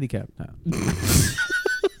don't look handicapped. Nah.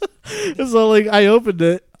 So like I opened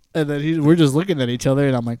it and then we're just looking at each other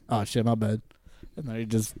and I'm like, oh shit, my bad. And then I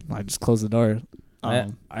just closed the door. I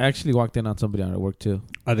actually walked in on somebody at work too.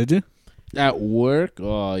 Oh, did you? At work?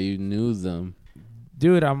 Oh, you knew them.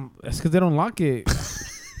 Dude, it's because they don't lock it.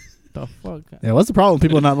 The fuck? Yeah, what's the problem?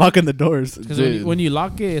 People not locking the doors. Because Dude. when you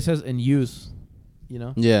lock it, it says in use. You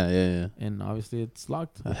know? Yeah. And obviously it's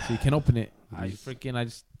locked. So you can't open it. I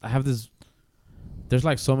have this. There's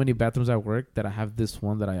like so many bathrooms at work that I have this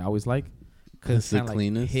one that I always like. Because It's it's the kind of like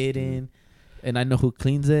cleanest. hidden. And I know who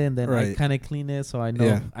cleans it. And then I Right. kind of clean it. So I know.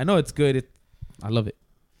 Yeah. I know it's good. I love it.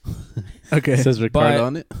 Okay. It says Ricardo But-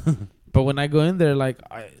 on it. But when I go in there, like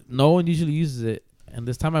no one usually uses it. And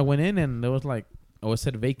this time I went in and there was like, it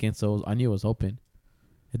said vacant, so I knew it was open.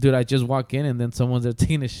 Dude, I just walk in and then someone's there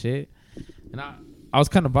taking a shit, and I was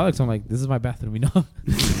kind of bothered. So I'm like, this is my bathroom, you know?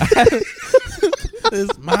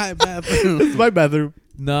 It's my bathroom. It's my bathroom.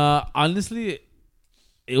 Nah, honestly,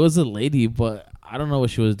 it was a lady, but I don't know what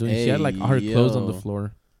she was doing. She had like all her clothes on the Hey,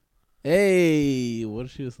 floor. Hey, what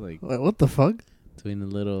if she was like Wait, what the fuck? doing a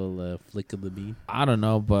little flick of the bean? I don't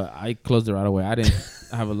know, but I closed it right away. I didn't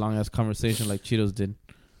have a long ass conversation like Cheetos did.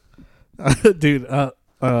 Dude, a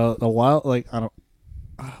while, like, I don't,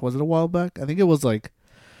 was it a while back? I think it was like,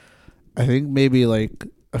 I think maybe like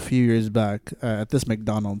a few years back at this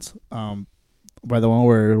McDonald's, by the one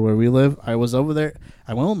where we live. I was over there.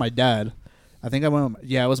 I went with my dad. I think I went with,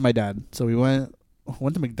 yeah, it was my dad. So we went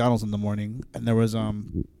to McDonald's in the morning, and there was, I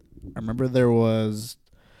remember there was,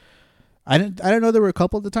 I didn't know there were a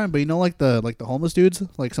couple at the time, but you know, like the homeless dudes,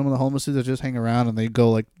 like some of the homeless dudes that just hang around and they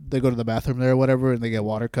go to the bathroom there or whatever, and they get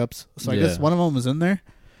water cups. So I guess one of them was in there,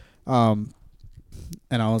 and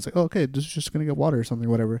I was like, oh, okay, just gonna get water or something,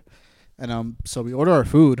 whatever. And so we order our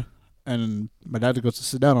food, and my dad goes to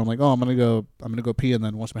sit down. I'm like, oh, I'm gonna go pee and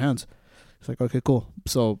then wash my hands. He's like, okay, cool.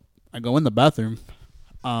 So I go in the bathroom.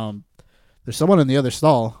 There's someone in the other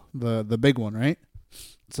stall, the big one, right?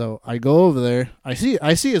 So I go over there. I see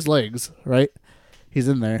his legs, right? He's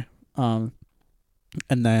in there. And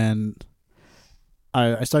then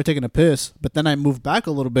I start taking a piss, but then I move back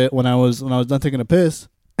a little bit when I was done taking a piss,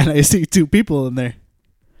 and I see two people in there.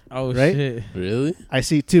 Oh, right? shit. Really? I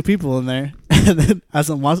see two people in there, and then as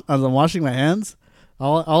I'm washing my hands,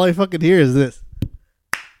 all I fucking hear is this.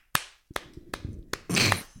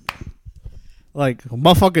 Like,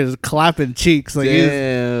 motherfuckers clapping cheeks. Like,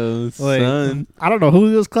 damn, son. I don't know who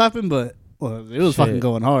he was clapping, but it was fucking Shit.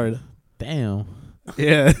 going hard. Damn.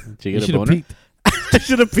 Yeah. Did you get a should have boner? peeked. I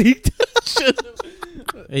should have peeked.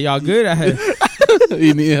 Hey, y'all good?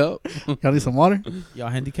 You need help? Y'all need some water? Y'all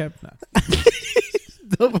handicapped? Nah.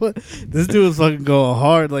 This dude was fucking going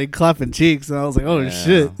hard, like clapping cheeks, and I was like, oh, Yeah.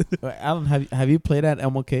 shit. Wait, Alan, have you played at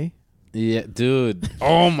MLK? Yeah, dude.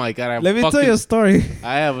 Oh my god. Let me tell you a story.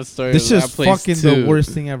 I have a story. This of is that place fucking too. the worst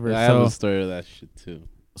thing ever. I have a story of that shit too.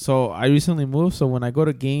 So I recently moved. So when I go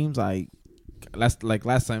to games, last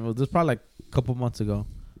time, it was just probably like a couple months ago.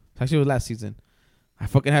 Actually, it was last season. I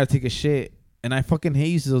fucking had to take a shit, and I fucking hate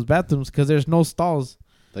using those bathrooms because there's no stalls.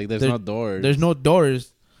 Like there's no doors. There's no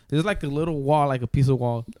doors. There's like a little wall, like a piece of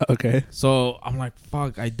wall. Okay. So I'm like,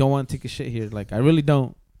 fuck, I don't want to take a shit here. Like I really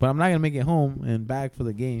don't. But I'm not gonna make it home and back for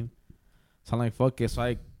the game. So I'm like, fuck it. So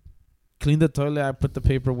I cleaned the toilet. I put the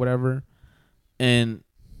paper, whatever, and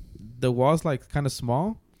the wall's like kind of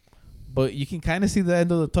small, but you can kind of see the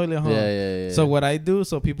end of the toilet, huh? Yeah. So what I do,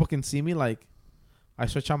 so people can see me, like I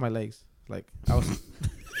stretch out my legs, like I was,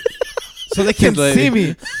 so they can Like- see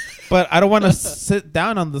me, but I don't want to sit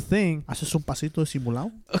down on the thing. Haces un pasito de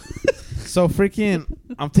simulado? So freaking,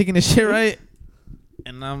 I'm taking a shit, right,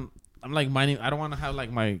 and I'm like minding. I don't want to have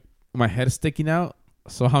like my head sticking out.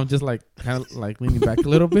 So I'm just like kind of like leaning back a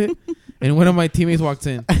little bit, and one of my teammates walks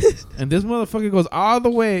in, and this motherfucker goes all the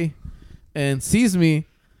way and sees me,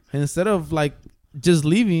 and instead of like just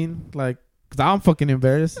leaving, like, cause I'm fucking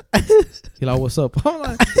embarrassed, he like, what's up? I'm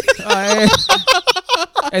like, "Alright."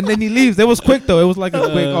 And then he leaves. It was quick though. It was like a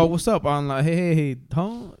quick, oh, what's up? I'm like, hey,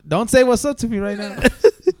 don't say what's up to me right now.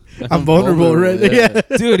 I'm vulnerable right there. Yeah.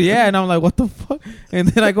 Dude, yeah. And I'm like, what the fuck? And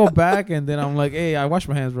then I go back, and then I'm like, hey, I wash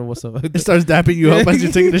my hands, bro. What's up? It starts dapping you up as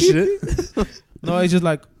you're taking the shit. No, it's just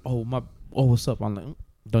like, what's up? I'm like,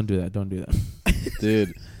 don't do that.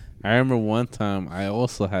 Dude, I remember one time I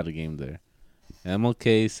also had a game there.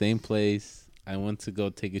 MLK, same place. I went to go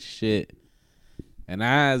take a shit. And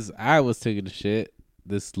as I was taking a shit,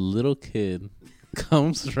 this little kid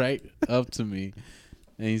comes right up to me.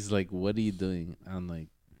 And he's like, what are you doing? I'm like,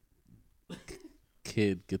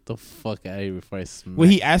 kid, get the fuck out of here before I smack. Wait,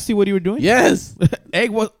 he asked you what you were doing? Yes. Egg,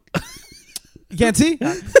 what? You can't see?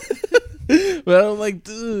 But I'm like,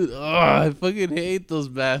 dude, I fucking hate those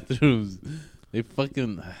bathrooms. They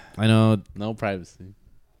fucking, I know. no privacy.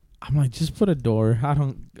 I'm like, just put a door.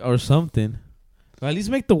 Or something. Or at least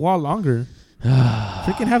make the wall longer.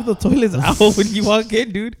 Freaking have the toilets out when you walk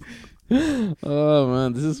in, dude. Oh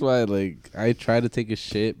man, this is why like I try to take a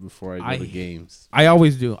shit before I go to games. I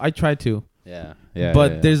always do. I try to. Yeah.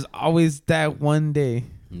 But there's always that one day.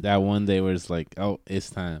 that one day where it's like, oh, it's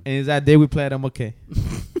time. And it's that day we play at MLK.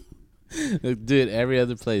 Dude, every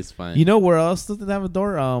other place fine. You know where else doesn't have a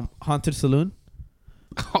door? Haunted Saloon.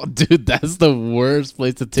 Oh, dude, that's the worst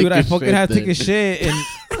place to take. Dude, I fucking had to take a shit and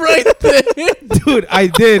right there. dude, I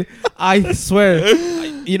did. I swear.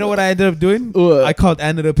 You know what I ended up doing? What? I called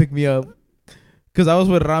Anna to pick me up. Because I was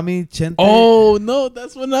with Rami, Chente. Oh no,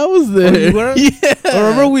 that's when I was there. Oh, you were? Yeah. Oh,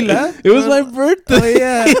 remember we left? It was my birthday.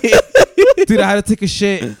 Oh, yeah. Dude, I had to take a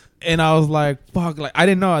shit. And I was like, fuck. Like, I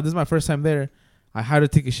didn't know. This is my first time there. I had to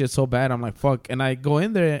take a shit so bad. I'm like, fuck. And I go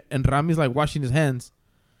in there, and Rami's like washing his hands.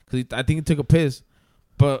 Because I think he took a piss.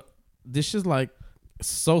 But this is like,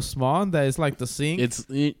 so small that it's like the sink.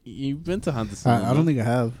 You've been to Haunted Cinema. I don't think I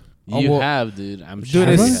have. You have, dude. I'm sure.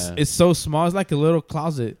 Dude, you have. it's so small. It's like a little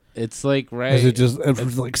closet. It's like right. Is it just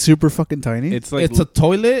it's like super fucking tiny? It's like It's a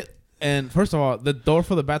toilet, and first of all, the door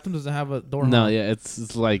for the bathroom doesn't have a door. no, yeah.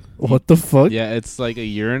 It's like what the fuck? yeah. It's like a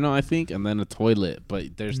urinal, I think, and then a toilet,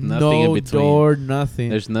 but there's nothing in between. No door, nothing.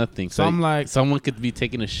 There's nothing. So I'm like, someone could be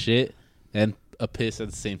taking a shit and a piss at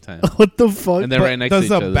the same time. What the fuck? And they're right next to does each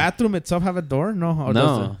the other. bathroom itself have a door? No, or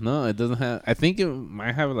does it? No, it doesn't have. I think it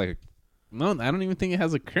might have like. No, I don't even think it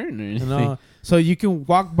has a curtain or anything. No, so you can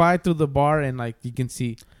walk by through the bar and like you can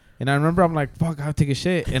see. And I remember I'm like, fuck, I'll take a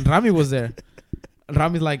shit. And Rami was there.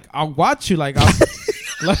 Rami's like, I'll watch you. Like,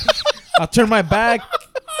 I'll turn my back.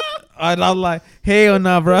 And I'm like, hey, oh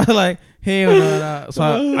no, bro. Like, hey, oh no.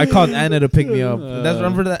 So I called Anna to pick me up. That's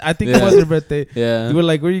remember that. I think it was her birthday. Yeah. You were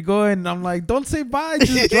like, where you going? And I'm like, don't say bye,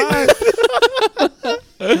 just drive.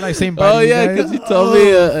 I'm like saying bye. Oh to you yeah, guys. because you told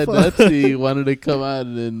me a Nazi wanted to come out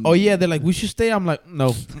and then. Oh yeah, they're like, we should stay. I'm like,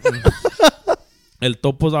 no. El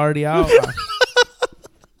topo's already out.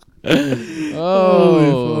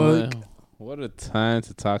 Oh, man. What a time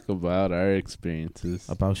to talk about our experiences.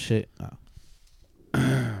 About shit.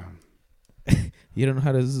 You don't know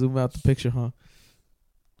how to zoom out the picture, huh?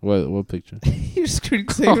 What picture? Your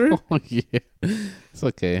screensaver. Oh yeah, it's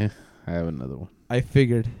okay. I have another one. I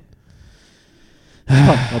figured.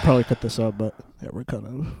 I'll probably cut this out, but yeah, we're kind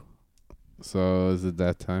of. So is it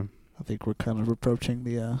that time? I think we're kind of approaching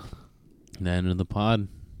the. The end of the pod.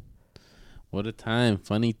 What a time!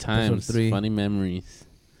 Funny times, 3. funny memories.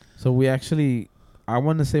 So we actually, I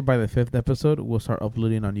want to say by the 5th episode, we'll start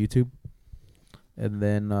uploading on YouTube, and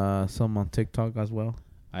then some on TikTok as well.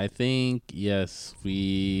 I think yes,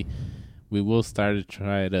 we will start to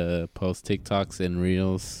try to post TikToks and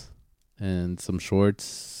reels and some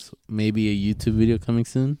shorts. Maybe a YouTube video coming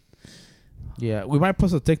soon. Yeah, we might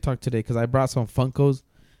post a TikTok today because I brought some Funkos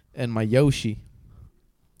and my Yoshi.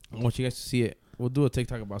 I want you guys to see it. We'll do a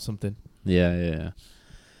TikTok about something. Yeah.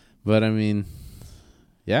 But I mean,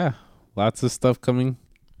 yeah, lots of stuff coming,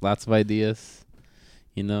 lots of ideas.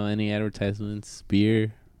 You know, any advertisements,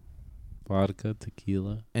 beer, vodka,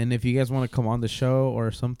 tequila. And if you guys want to come on the show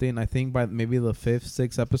or something, I think by maybe the 5th,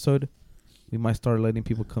 6th episode, we might start letting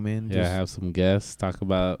people come in. Yeah, have some guests, talk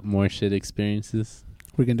about more shit experiences.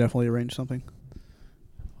 We can definitely arrange something.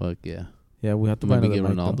 Fuck yeah. Yeah, we have to Maybe buy get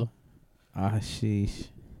another mic, Ronaldo. though. Ah, sheesh.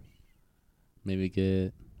 Maybe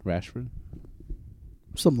get Rashford.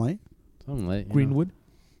 Some light. Something like Greenwood.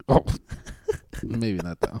 Oh, maybe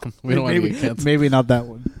not that one. We don't want to get canceled. Maybe not that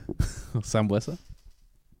one. Sambuesa.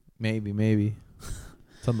 Maybe.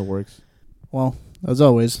 It's on the works. Well, as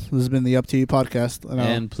always, this has been the Up to You podcast.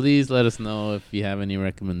 And please let us know if you have any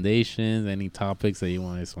recommendations, any topics that you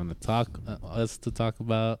guys want to talk us to talk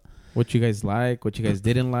about. What you guys like, what you guys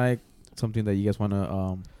didn't like, something that you guys want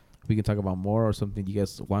to we can talk about more, or something you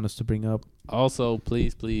guys want us to bring up. Also,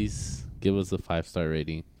 please give us a 5-star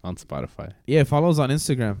rating on Spotify. Yeah, follow us on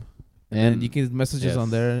Instagram. And you can message us yes.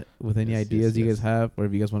 on there with any ideas you guys have, or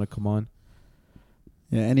if you guys want to come on.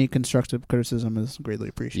 Yeah, any constructive criticism is greatly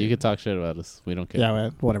appreciated. You can talk shit about us. We don't care. Yeah,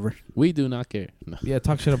 well, whatever. We do not care. No. Yeah,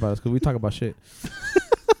 talk shit about us because we talk about shit.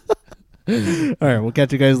 All right, we'll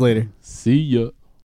catch you guys later. See ya.